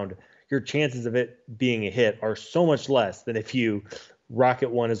ground, your chances of it being a hit are so much less than if you rocket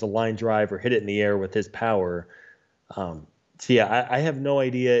one as a line drive or hit it in the air with his power. So yeah, I have no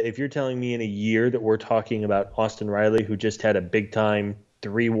idea. If you're telling me in a year that we're talking about Austin Riley, who just had a big time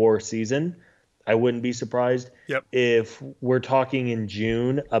 3 WAR season, I wouldn't be surprised. Yep. If we're talking in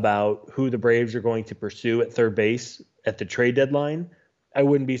June about who the Braves are going to pursue at third base at the trade deadline, I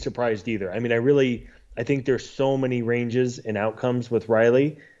wouldn't be surprised either. I mean, I think there's so many ranges and outcomes with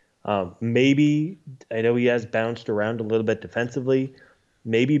Riley. Maybe, I know he has bounced around a little bit defensively.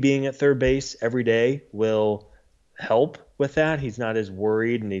 Maybe being at third base every day will help with that. He's not as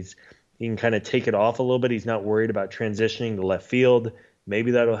worried, and he can kind of take it off a little bit. He's not worried about transitioning to left field. Maybe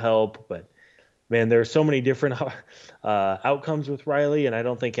that'll help. But man, there are so many different outcomes with Riley, and I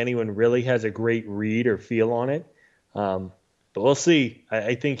don't think anyone really has a great read or feel on it. But we'll see.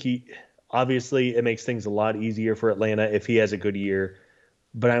 I think obviously it makes things a lot easier for Atlanta if he has a good year.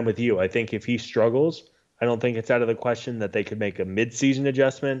 But I'm with you. I think if he struggles, I don't think it's out of the question that they could make a midseason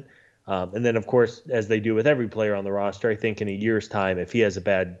adjustment. And then, of course, as they do with every player on the roster, I think in a year's time, if he has a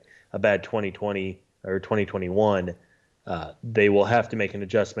bad 2020 or 2021, they will have to make an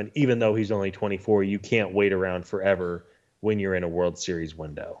adjustment. Even though he's only 24, you can't wait around forever when you're in a World Series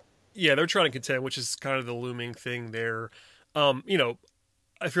window. Yeah, they're trying to contend, which is kind of the looming thing there.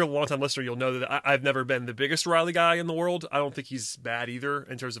 If you're a long-time listener, you'll know that I've never been the biggest Riley guy in the world. I don't think he's bad either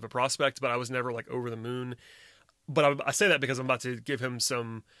in terms of a prospect, but I was never like over the moon. But I say that because I'm about to give him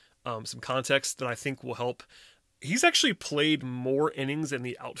some context that I think will help. He's actually played more innings in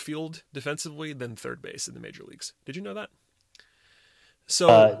the outfield defensively than third base in the major leagues. Did you know that?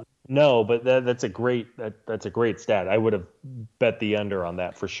 So no, but that's a great stat. I would have bet the under on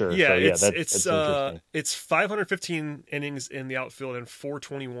that for sure. Yeah, so, it's interesting. It's 515 innings in the outfield and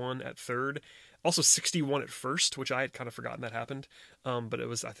 421 at third. Also 61 at first, which I had kind of forgotten that happened. But it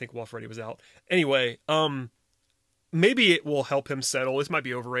was, I think, while Freddie was out. Anyway, maybe it will help him settle. This might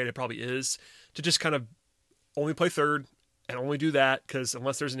be overrated. It probably is, to just kind of only play third and only do that, because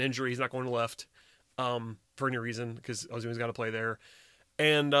unless there's an injury, he's not going to left for any reason, because Ozuna's got to play there.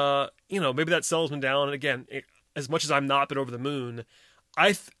 And, maybe that settles him down. And again, as much as I'm not been over the moon,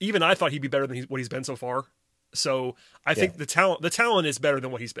 I thought he'd be better than what he's been so far. So I think the talent is better than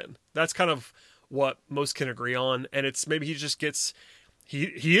what he's been. That's kind of what most can agree on. And it's maybe he just gets,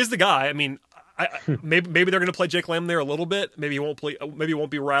 he is the guy. I mean, maybe they're going to play Jake Lamb there a little bit. Maybe he won't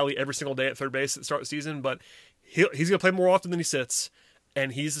be Riley every single day at third base at the start of the season, but he's going to play more often than he sits.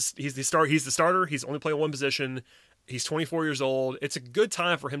 And he's the starter. He's only playing one position. He's 24 years old. It's a good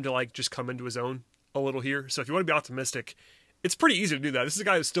time for him to just come into his own a little here. So if you want to be optimistic, it's pretty easy to do that. This is a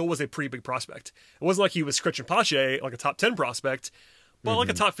guy who still was a pretty big prospect. It wasn't like he was Christian Pache, like a top 10 prospect, but like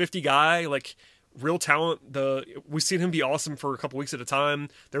a top 50 guy, like real talent. We've seen him be awesome for a couple weeks at a time.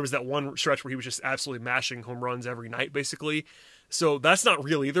 There was that one stretch where he was just absolutely mashing home runs every night, basically. So that's not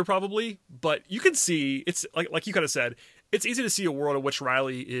real either, probably. But you can see, it's like you kind of said, it's easy to see a world in which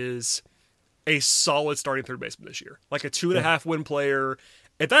Riley is a solid starting third baseman this year, like a 2.5 win player.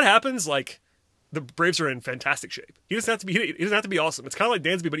 If that happens, like the Braves are in fantastic shape. He doesn't have to be awesome. It's kind of like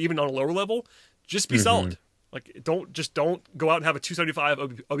Dansby, but even on a lower level, just be solid. Like don't go out and have a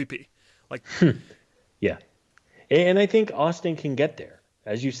 275 OBP. Like, yeah. And I think Austin can get there.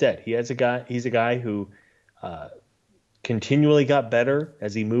 As you said, he's a guy who continually got better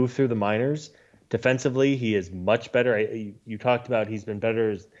as he moved through the minors. Defensively, he is much better. You talked about he's been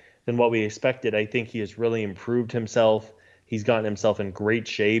better than what we expected. I think he has really improved himself. He's gotten himself in great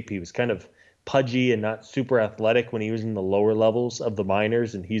shape. He was kind of pudgy and not super athletic when he was in the lower levels of the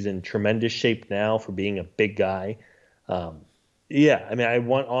minors, and he's in tremendous shape now for being a big guy. Yeah, I mean, I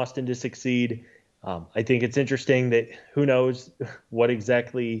want Austin to succeed. I think it's interesting that who knows what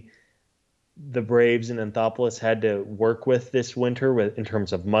exactly the Braves and Anthopoulos had to work with this winter in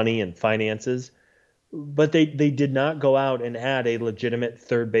terms of money and finances. But they did not go out and add a legitimate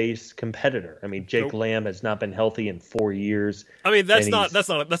third base competitor. I mean, Jake Lamb has not been healthy in 4 years. I mean, that's not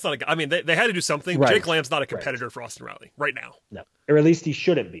I mean, they had to do something. Right. Jake Lamb's not a competitor for Austin Riley right now. No, or at least he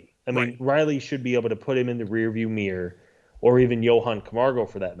shouldn't be. I mean, Riley should be able to put him in the rearview mirror, or even Johan Camargo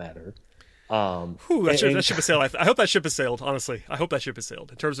for that matter. That ship has sailed. I hope that ship has sailed. Honestly, I hope that ship has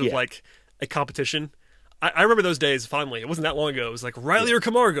sailed in terms of like a competition. I remember those days fondly. It wasn't that long ago. It was like Riley or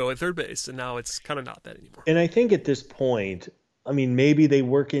Camargo at third base, and now it's kind of not that anymore. And I think at this point, I mean, maybe they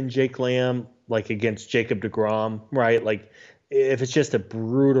work in Jake Lamb like against Jacob deGrom, right? Like if it's just a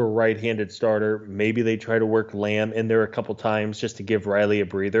brutal right-handed starter, maybe they try to work Lamb in there a couple times just to give Riley a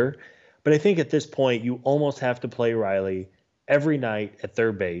breather. But I think at this point, you almost have to play Riley every night at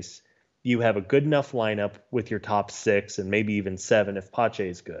third base. You have a good enough lineup with your top 6 and maybe even 7 if Pache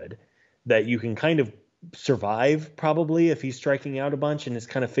is good, that you can kind of survive probably if he's striking out a bunch and is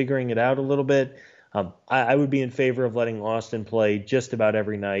kind of figuring it out a little bit. I would be in favor of letting Austin play just about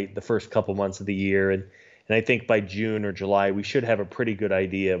every night the first couple months of the year. And I think by June or July, we should have a pretty good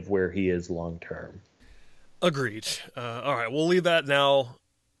idea of where he is long term. Agreed. All right, we'll leave that now.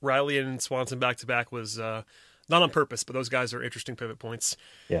 Riley and Swanson back-to-back was not on purpose, but those guys are interesting pivot points.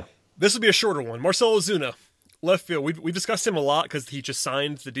 Yeah. This will be a shorter one. Marcell Ozuna. Left field. We discussed him a lot because he just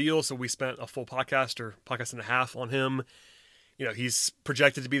signed the deal, so we spent a full podcast and a half on him. You know, he's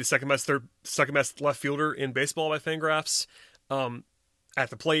projected to be the second best left fielder in baseball by Fangraphs.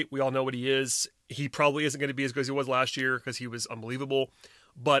 At the plate, we all know what he is. He probably isn't going to be as good as he was last year because he was unbelievable.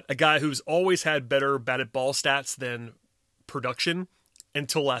 But a guy who's always had better batted ball stats than production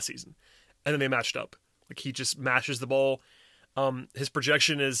until last season, and then they matched up. Like he just mashes the ball. His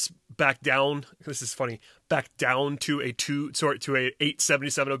projection is back down. This is funny. Back down to a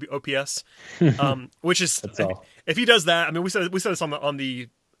 877 OPS, which is if he does that. I mean, we said this on the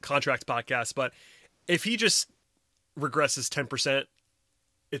contract podcast, but if he just regresses 10%,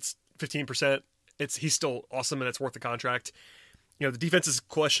 it's 15%. He's still awesome and it's worth the contract. You know, the defense is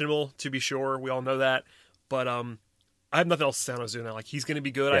questionable to be sure. We all know that, but I have nothing else to say on Ozuna. Like he's going to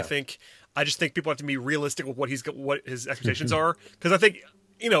be good. Yeah. I just think people have to be realistic with what his expectations are. Because I think,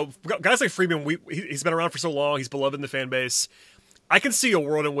 you know, guys like Freeman, he's been around for so long. He's beloved in the fan base. I can see a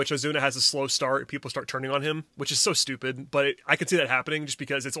world in which Ozuna has a slow start and people start turning on him, which is so stupid. But I can see that happening just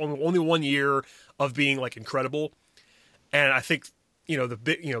because it's only 1 year of being like incredible. And I think, you know, the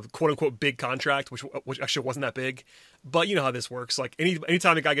big, you know, the quote unquote big contract, which actually wasn't that big, but you know how this works. Like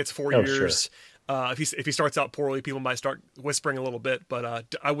anytime a guy gets 4 years, sure. If he starts out poorly, people might start whispering a little bit, but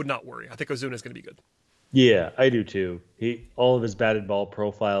I would not worry. I think Ozuna is going to be good. Yeah, I do too. All of his batted ball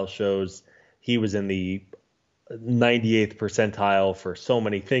profile shows he was in the 98th percentile for so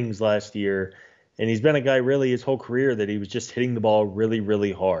many things last year. And he's been a guy really his whole career that he was just hitting the ball really,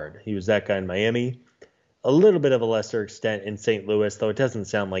 really hard. He was that guy in Miami. A little bit of a lesser extent in St. Louis, though it doesn't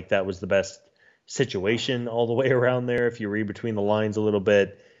sound like that was the best situation all the way around there if you read between the lines a little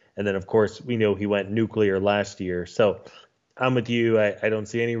bit. And then, of course, we know he went nuclear last year. So I'm with you. I don't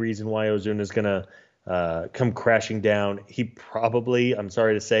see any reason why Ozuna is going to come crashing down. He probably, I'm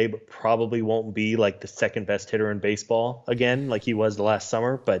sorry to say, but probably won't be like the second best hitter in baseball again, like he was the last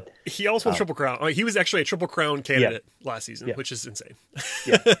summer. But he also won Triple Crown. I mean, he was actually a Triple Crown candidate last season, which is insane.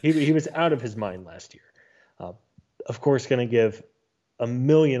 He was out of his mind last year. Of course, going to give a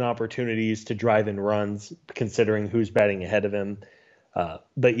million opportunities to drive in runs, considering who's batting ahead of him.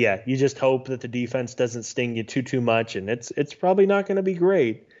 But yeah, you just hope that the defense doesn't sting you too much, and it's probably not going to be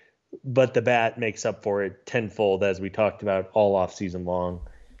great, but the bat makes up for it tenfold, as we talked about all off season long.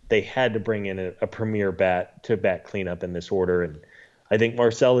 They had to bring in a premier bat to bat cleanup in this order, and I think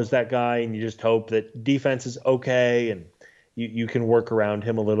Marcell is that guy, and you just hope that defense is okay, and you can work around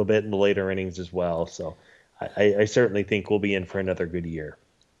him a little bit in the later innings as well. So I certainly think we'll be in for another good year.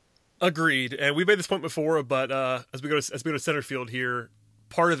 Agreed, and we made this point before, but as we go to center field here,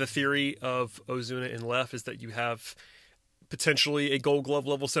 part of the theory of Ozuna in left is that you have potentially a Gold Glove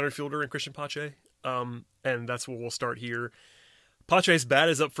level center fielder in Christian Pache, and that's where we'll start here. Pache's bat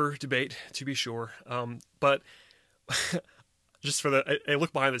is up for debate, to be sure, but just for a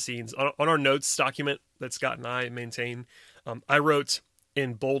look behind the scenes on our notes document that Scott and I maintain, I wrote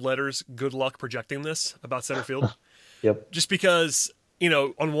in bold letters, "Good luck projecting this" about center field. Yep. Just because,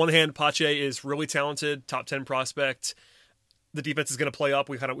 on one hand, Pache is really talented, top 10 prospect. The defense is going to play up.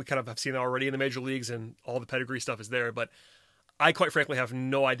 We kind of have seen that already in the major leagues, and all the pedigree stuff is there. But I quite frankly have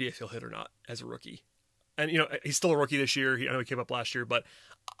no idea if he'll hit or not as a rookie. And he's still a rookie this year. I know he came up last year, but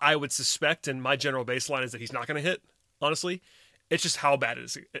I would suspect, and my general baseline is that he's not going to hit. Honestly, it's just how bad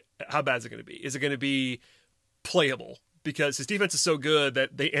is it going to be? Is it going to be playable? Because his defense is so good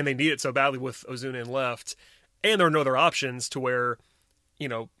that they need it so badly with Ozuna in left, and there are no other options to where,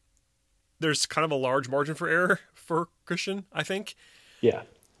 there's kind of a large margin for error for Christian, I think. Yeah.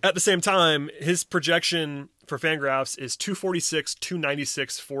 At the same time, his projection for Fangraphs is 246,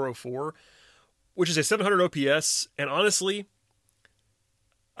 296, 404, which is a 700 OPS. And honestly,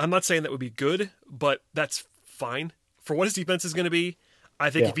 I'm not saying that would be good, but that's fine. For what his defense is going to be, I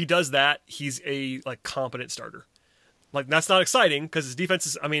think if he does that, he's a competent starter. That's not exciting because his defense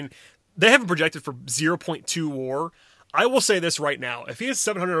is, they haven't projected for 0.2 WAR. I will say this right now. If he has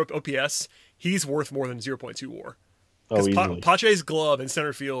 700 OPS, he's worth more than 0.2 WAR. Because Pache's glove in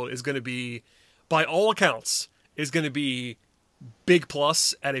center field is going to be, by all accounts, is going to be big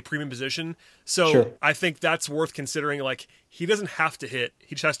plus at a premium position. So sure. I think that's worth considering. He doesn't have to hit.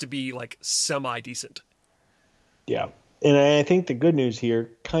 He just has to be semi-decent. Yeah. And I think the good news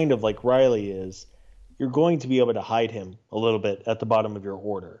here, kind of like Riley is, you're going to be able to hide him a little bit at the bottom of your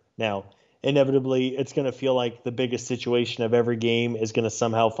order. Now, inevitably, it's going to feel like the biggest situation of every game is going to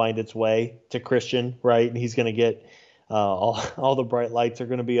somehow find its way to Christian, right? And he's going to get all the bright lights are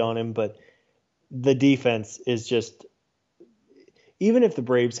going to be on him. But the defense is just, even if the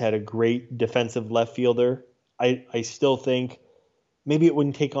Braves had a great defensive left fielder, I still think maybe it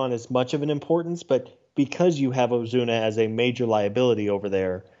wouldn't take on as much of an importance. But because you have Ozuna as a major liability over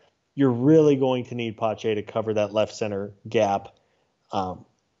there, you're really going to need Pache to cover that left center gap.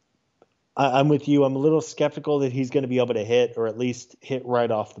 I'm with you. I'm a little skeptical that he's going to be able to hit, or at least hit right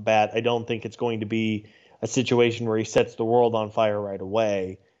off the bat. I don't think it's going to be a situation where he sets the world on fire right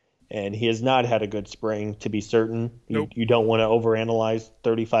away. And he has not had a good spring, to be certain. Nope. You don't want to overanalyze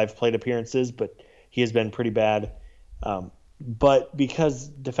 35 plate appearances, but he has been pretty bad. But because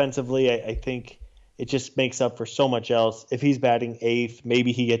defensively, I think it just makes up for so much else. If he's batting eighth,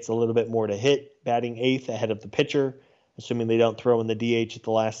 maybe he gets a little bit more to hit batting eighth ahead of the pitcher, assuming they don't throw in the DH at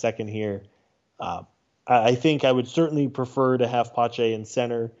the last second here. I think I would certainly prefer to have Pache in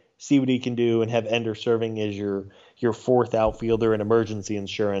center, see what he can do, and have Ender serving as your fourth outfielder in emergency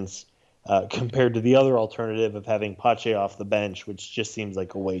insurance, compared to the other alternative of having Pache off the bench, which just seems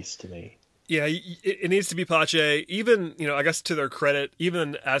like a waste to me. Yeah, it needs to be Pache. Even, I guess to their credit,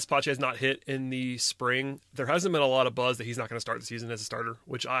 even as Pache has not hit in the spring, there hasn't been a lot of buzz that he's not going to start the season as a starter,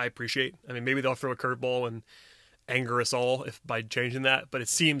 which I appreciate. Maybe they'll throw a curveball and anger us all by changing that, but it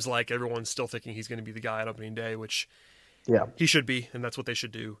seems like everyone's still thinking he's going to be the guy on opening day, which he should be, and that's what they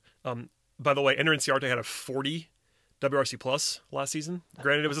should do. By the way, Ender Inciarte had a 40 WRC plus last season.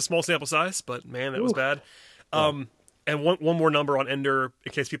 Granted, it was a small sample size, but man, that was bad. And one more number on Ender,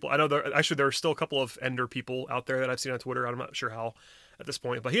 in case people, I know there are still a couple of Ender people out there that I've seen on Twitter. I'm not sure how at this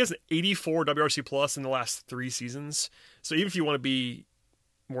point, but he has an 84 WRC plus in the last 3 seasons. So even if you want to be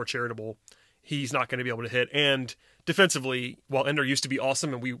more charitable, he's not going to be able to hit. And defensively, while Ender used to be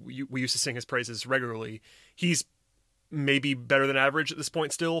awesome and we used to sing his praises regularly, he's maybe better than average at this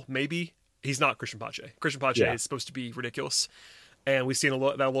point still. Maybe. He's not Christian Pache. Christian Pache is supposed to be ridiculous. And we've seen that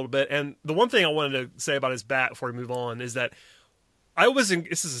a little bit. And the one thing I wanted to say about his bat before we move on is that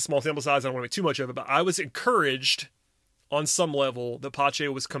this is a small sample size, I don't want to make too much of it, but I was encouraged on some level that Pache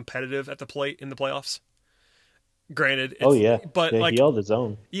was competitive at the plate in the playoffs. Granted. But he held his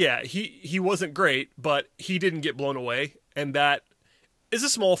own. Yeah, he wasn't great, but he didn't get blown away. And that is a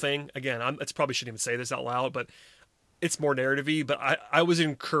small thing. Again, I probably shouldn't even say this out loud, but it's more narrative-y, but I was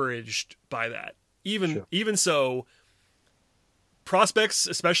encouraged by that. Even so, prospects,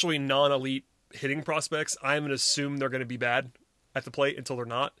 especially non-elite hitting prospects, I'm going to assume they're going to be bad at the plate until they're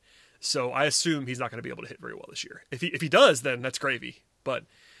not. So I assume he's not going to be able to hit very well this year. If he does, then that's gravy. But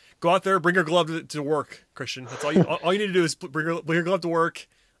go out there, bring your glove to work, Christian. That's all you need to do is bring your glove to work,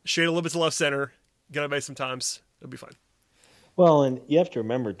 shade a little bit to left center, get on base sometimes. It'll be fine. Well, and you have to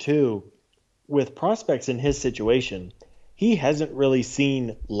remember too, with prospects in his situation, he hasn't really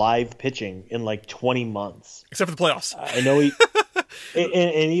seen live pitching in like 20 months. Except for the playoffs. I know he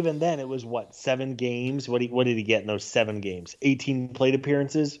and even then it was 7 games? What did he get in those 7 games? 18 plate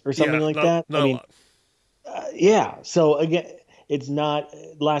appearances or something like that? Not a lot. Yeah. So again, it's not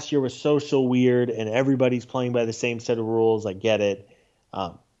last year was so weird and everybody's playing by the same set of rules. I get it.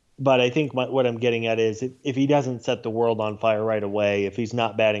 But I think what I'm getting at is if he doesn't set the world on fire right away, if he's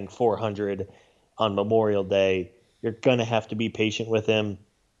not batting 400 on Memorial Day, you're going to have to be patient with him.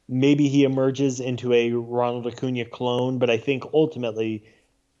 Maybe he emerges into a Ronald Acuna clone, but I think ultimately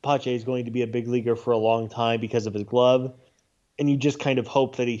Pache is going to be a big leaguer for a long time because of his glove. And you just kind of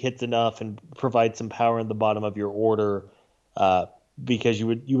hope that he hits enough and provides some power in the bottom of your order because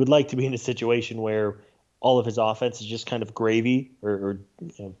you would like to be in a situation where all of his offense is just kind of gravy or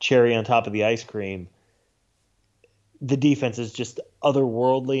cherry on top of the ice cream. The defense is just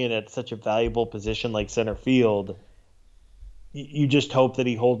otherworldly and at such a valuable position like center field. You just hope that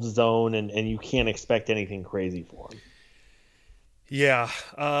he holds his own and you can't expect anything crazy for him. Yeah.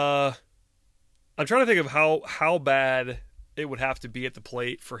 I'm trying to think of how bad it would have to be at the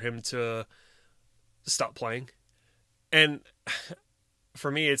plate for him to stop playing. And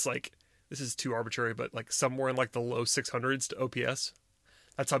for me, it's like, this is too arbitrary, but like somewhere in like the low 600s to OPS.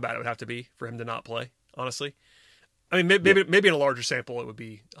 That's how bad it would have to be for him to not play, honestly. I mean, maybe in a larger sample it would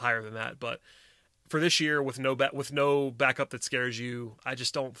be higher than that, but for this year with no backup that scares you, I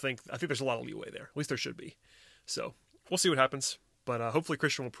think there's a lot of leeway there. At least there should be. So we'll see what happens, but hopefully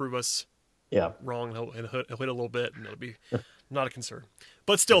Christian will prove us wrong and he'll hit a little bit, and it'll be not a concern.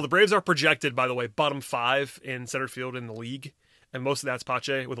 But still, the Braves are projected, by the way, bottom 5 in center field in the league. And most of that's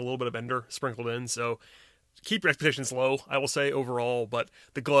Pache with a little bit of Ender sprinkled in. So keep your expectations low, I will say, overall. But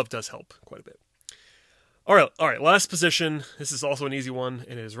the glove does help quite a bit. All right. Last position. This is also an easy one.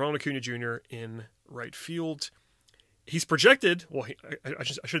 And it is Ronald Acuna Jr. in right field. He's projected. Well, I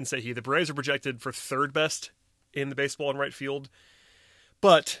shouldn't say he. The Braves are projected for 3rd best in the baseball in right field.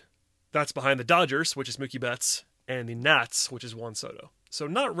 But that's behind the Dodgers, which is Mookie Betts, and the Nats, which is Juan Soto. So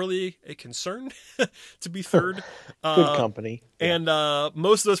not really a concern to be 3rd. Good company. Yeah. And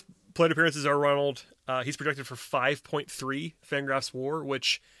most of those plate appearances are Ronald. He's projected for 5.3 Fangraphs WAR,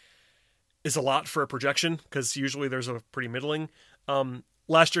 which is a lot for a projection because usually there's a pretty middling.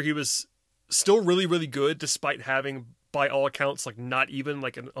 Last year he was still really, really good despite having, by all accounts, like not even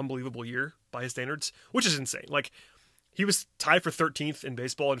like an unbelievable year by his standards, which is insane. Like he was tied for 13th in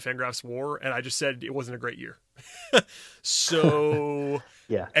baseball in Fangraphs WAR, and I just said it wasn't a great year. So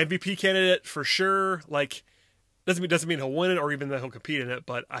yeah, MVP candidate for sure. Like doesn't mean he'll win it or even that he'll compete in it,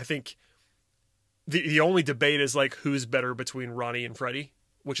 but I think the only debate is like who's better between Ronnie and Freddie,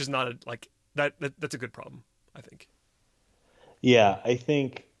 which is not that's a good problem, I think. Yeah, I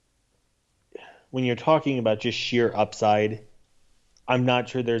think when you're talking about just sheer upside, I'm not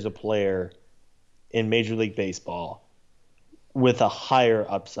sure there's a player in Major League Baseball with a higher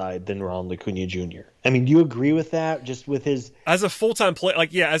upside than Ronald Acuna Jr. I mean, do you agree with that? Just with his as a full-time player,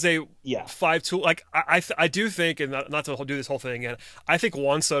 as a 5 tool, I do think, and not to do this whole thing again, I think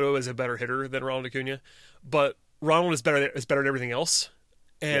Juan Soto is a better hitter than Ronald Acuna, but Ronald is better at everything else.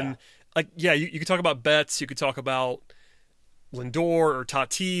 And you could talk about Betts, you could talk about Lindor or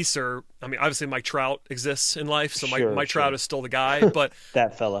Tatis, or I mean, obviously Mike Trout exists in life, so Mike Trout is still the guy, but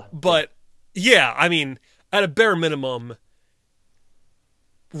that fella. But I mean, at a bare minimum,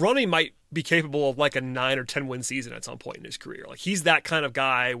 Ronnie might be capable of like a 9 or 10 win season at some point in his career. Like he's that kind of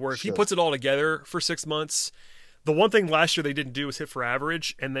guy where if he puts it all together for 6 months, the one thing last year they didn't do was hit for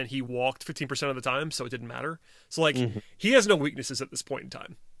average, and then he walked 15% of the time, so it didn't matter. So like he has no weaknesses at this point in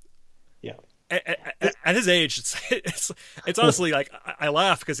time. Yeah. At his age, it's honestly like I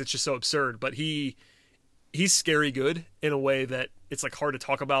laugh because it's just so absurd, but he's scary good in a way that it's like hard to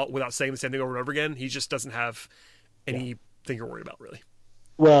talk about without saying the same thing over and over again. He just doesn't have anything you're worried about, really.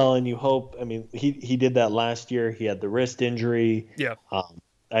 Well, and you hope. I mean, he did that last year. He had the wrist injury. Yeah.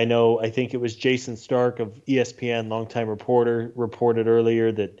 I think it was Jason Stark of ESPN, longtime reporter, reported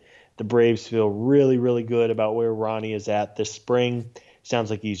earlier that the Braves feel really, really good about where Ronnie is at this spring.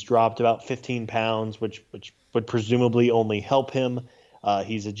 Sounds like he's dropped about 15 pounds, which would presumably only help him.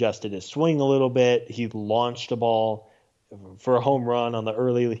 He's adjusted his swing a little bit. He launched a ball for a home run on the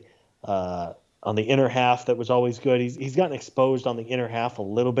early on the inner half that was always good. He's gotten exposed on the inner half a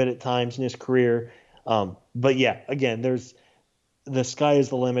little bit at times in his career. But yeah, again, the sky is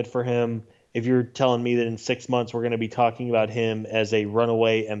the limit for him. If you're telling me that in 6 months we're going to be talking about him as a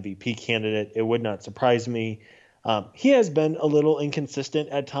runaway MVP candidate, it would not surprise me. He has been a little inconsistent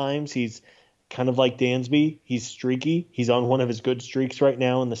at times. He's kind of like Dansby. He's streaky. He's on one of his good streaks right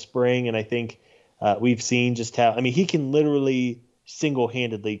now in the spring, and I think we've seen just how – I mean, he can literally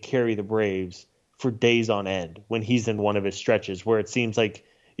single-handedly carry the Braves for days on end when he's in one of his stretches where it seems like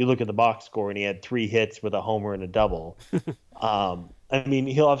you look at the box score and he had 3 hits with a homer and a double. I mean,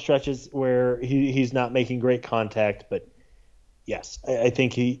 he'll have stretches where he's not making great contact, but yes, I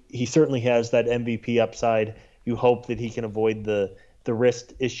think he certainly has that MVP upside. You hope that he can avoid the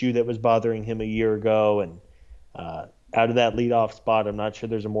wrist issue that was bothering him a year ago. And out of that leadoff spot, I'm not sure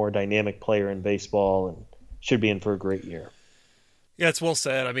there's a more dynamic player in baseball, and should be in for a great year. Yeah, it's well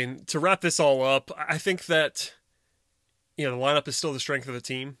said. I mean, to wrap this all up, I think that the lineup is still the strength of the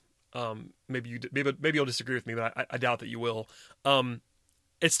team. Maybe you'll disagree with me, but I doubt that you will.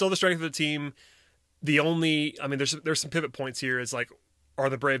 It's still the strength of the team. There's some pivot points here. It's like, are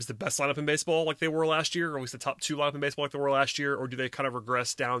the Braves the best lineup in baseball like they were last year, or at least the top 2 lineup in baseball like they were last year, or do they kind of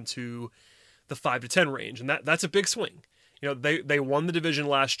regress down to the 5 to 10 range? And that's a big swing. They won the division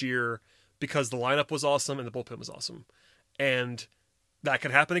last year because the lineup was awesome and the bullpen was awesome, and that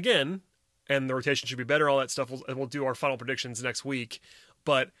could happen again. And the rotation should be better. All that stuff. We'll do our final predictions next week,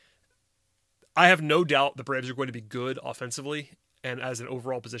 but I have no doubt the Braves are going to be good offensively and as an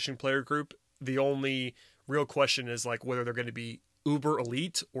overall positioning player group. The only real question is like whether they're going to be uber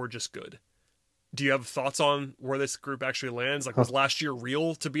elite or just good. Do you have thoughts on where this group actually lands? Like, was last year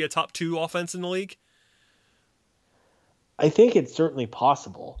real to be a top 2 offense in the league? I think it's certainly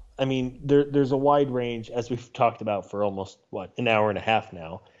possible. I mean, there's a wide range, as we've talked about for almost, an hour and a half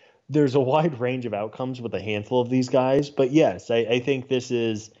now. There's a wide range of outcomes with a handful of these guys. But yes, I think this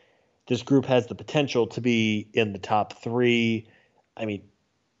group has the potential to be in the top 3. I mean,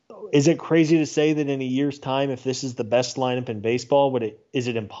 is it crazy to say that in a year's time, if this is the best lineup in baseball, is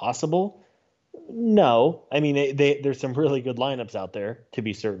it impossible? No. I mean, there's some really good lineups out there, to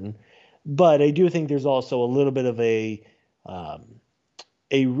be certain. But I do think there's also a little bit of a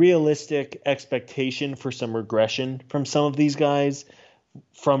realistic expectation for some regression from some of these guys.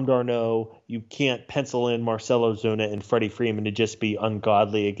 From d'Arnaud, you can't pencil in Marcell Ozuna and Freddie Freeman to just be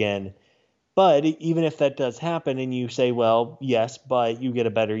ungodly again. But even if that does happen and you say, well, yes, but you get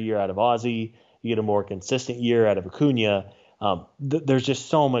a better year out of Ozzy, you get a more consistent year out of Acuna, there's just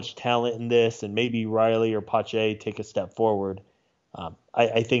so much talent in this, and maybe Riley or Pache take a step forward.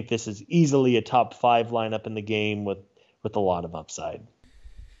 I think this is easily a top 5 lineup in the game with a lot of upside.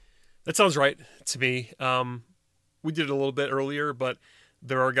 That sounds right to me. We did it a little bit earlier, but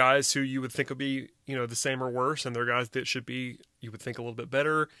there are guys who you would think would be, the same or worse, and there are guys that should be, you would think, a little bit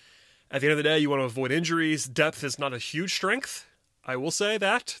better. At the end of the day, you want to avoid injuries. Depth is not a huge strength. I will say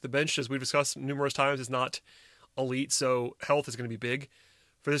that. The bench, as we've discussed numerous times, is not elite, so health is going to be big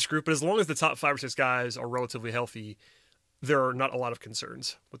for this group. But as long as the top 5 or 6 guys are relatively healthy, there are not a lot of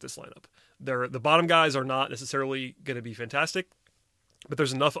concerns with this lineup. The bottom guys are not necessarily going to be fantastic, but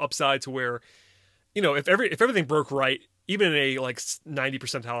there's enough upside to where, if everything broke right, even in a 90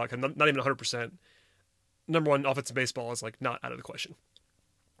 percentile, not even 100%, number 1 offense in baseball is not out of the question.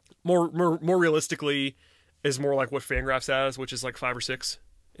 More realistically is more like what Fangraphs has, which is 5 or 6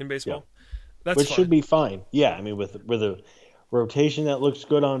 in baseball. Yeah. That's which fine. Should be fine. Yeah, I mean with a rotation that looks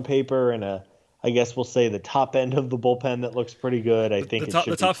good on paper and I guess we'll say the top end of the bullpen that looks pretty good. I think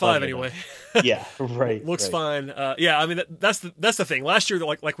the top 5 anyway. Yeah, right. Looks right. fine. Yeah, I mean that's the thing. Last year,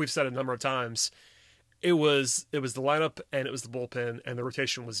 like we've said a number of times, it was the lineup and it was the bullpen, and the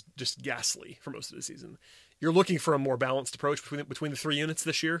rotation was just ghastly for most of the season. You're looking for a more balanced approach between the 3 units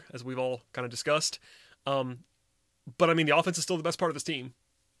this year, as we've all kind of discussed. But I mean, the offense is still the best part of this team,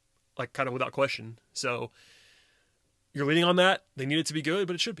 kind of without question. So you're leaning on that. They need it to be good,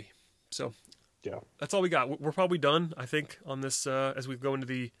 but it should be. So yeah, that's all we got. We're probably done, I think, on this as we go into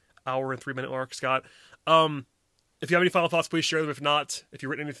the hour and 3-minute mark. Scott, if you have any final thoughts, please share them. If not, if you've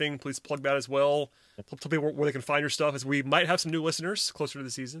written anything, please plug that as well. Tell people where they can find your stuff, as we might have some new listeners closer to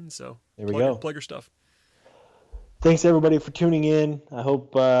the season. So there we go. Plug your stuff. Thanks everybody for tuning in. I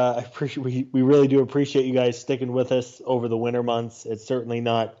hope we really do appreciate you guys sticking with us over the winter months. It's certainly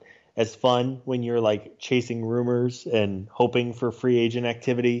not as fun when you're chasing rumors and hoping for free agent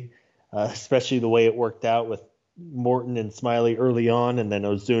activity, especially the way it worked out with Morton and Smiley early on and then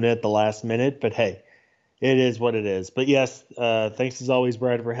Ozuna at the last minute. But hey, it is what it is. But yes, thanks as always,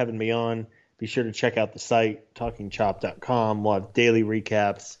 Brad, for having me on. Be sure to check out the site, talkingchop.com. We'll have daily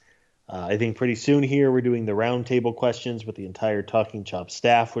recaps. I think pretty soon here we're doing the roundtable questions with the entire Talking Chop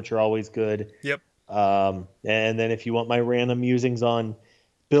staff, which are always good. Yep. And then if you want my random musings on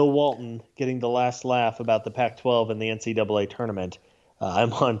Bill Walton getting the last laugh about the Pac-12 and the NCAA tournament,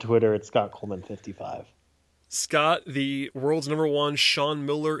 I'm on Twitter at Scott Coleman 55. Scott, the world's #1 Sean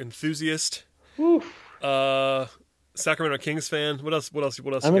Miller enthusiast. Oof. Sacramento Kings fan. What else?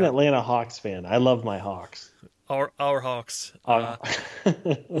 I'm an Atlanta Hawks fan. I love my Hawks. Our Hawks.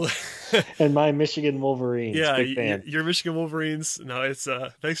 And my Michigan Wolverines. Yeah, big fan. Your Michigan Wolverines. No, it's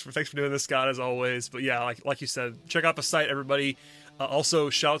thanks for doing this, Scott, as always. But yeah, like you said, check out the site, everybody. Also,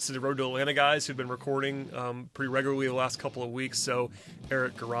 shouts to the Road to Atlanta guys who've been recording pretty regularly the last couple of weeks. So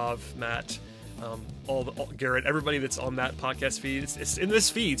Eric, Garav, Matt, Garrett, everybody that's on that podcast feed. It's in this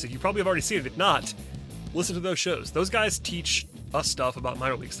feed, so you probably have already seen it. If not, listen to those shows. Those guys teach us stuff about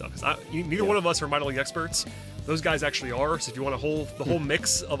minor league stuff. Neither one of us are minor league experts. Those guys actually are. So if you want the whole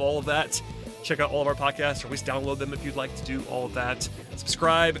mix of all of that, check out all of our podcasts, or at least download them if you'd like to do all of that.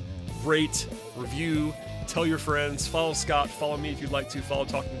 Subscribe, rate, review, tell your friends, follow Scott, follow me if you'd like to, follow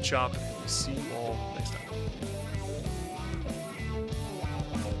Talking Chop. We'll see you all next time.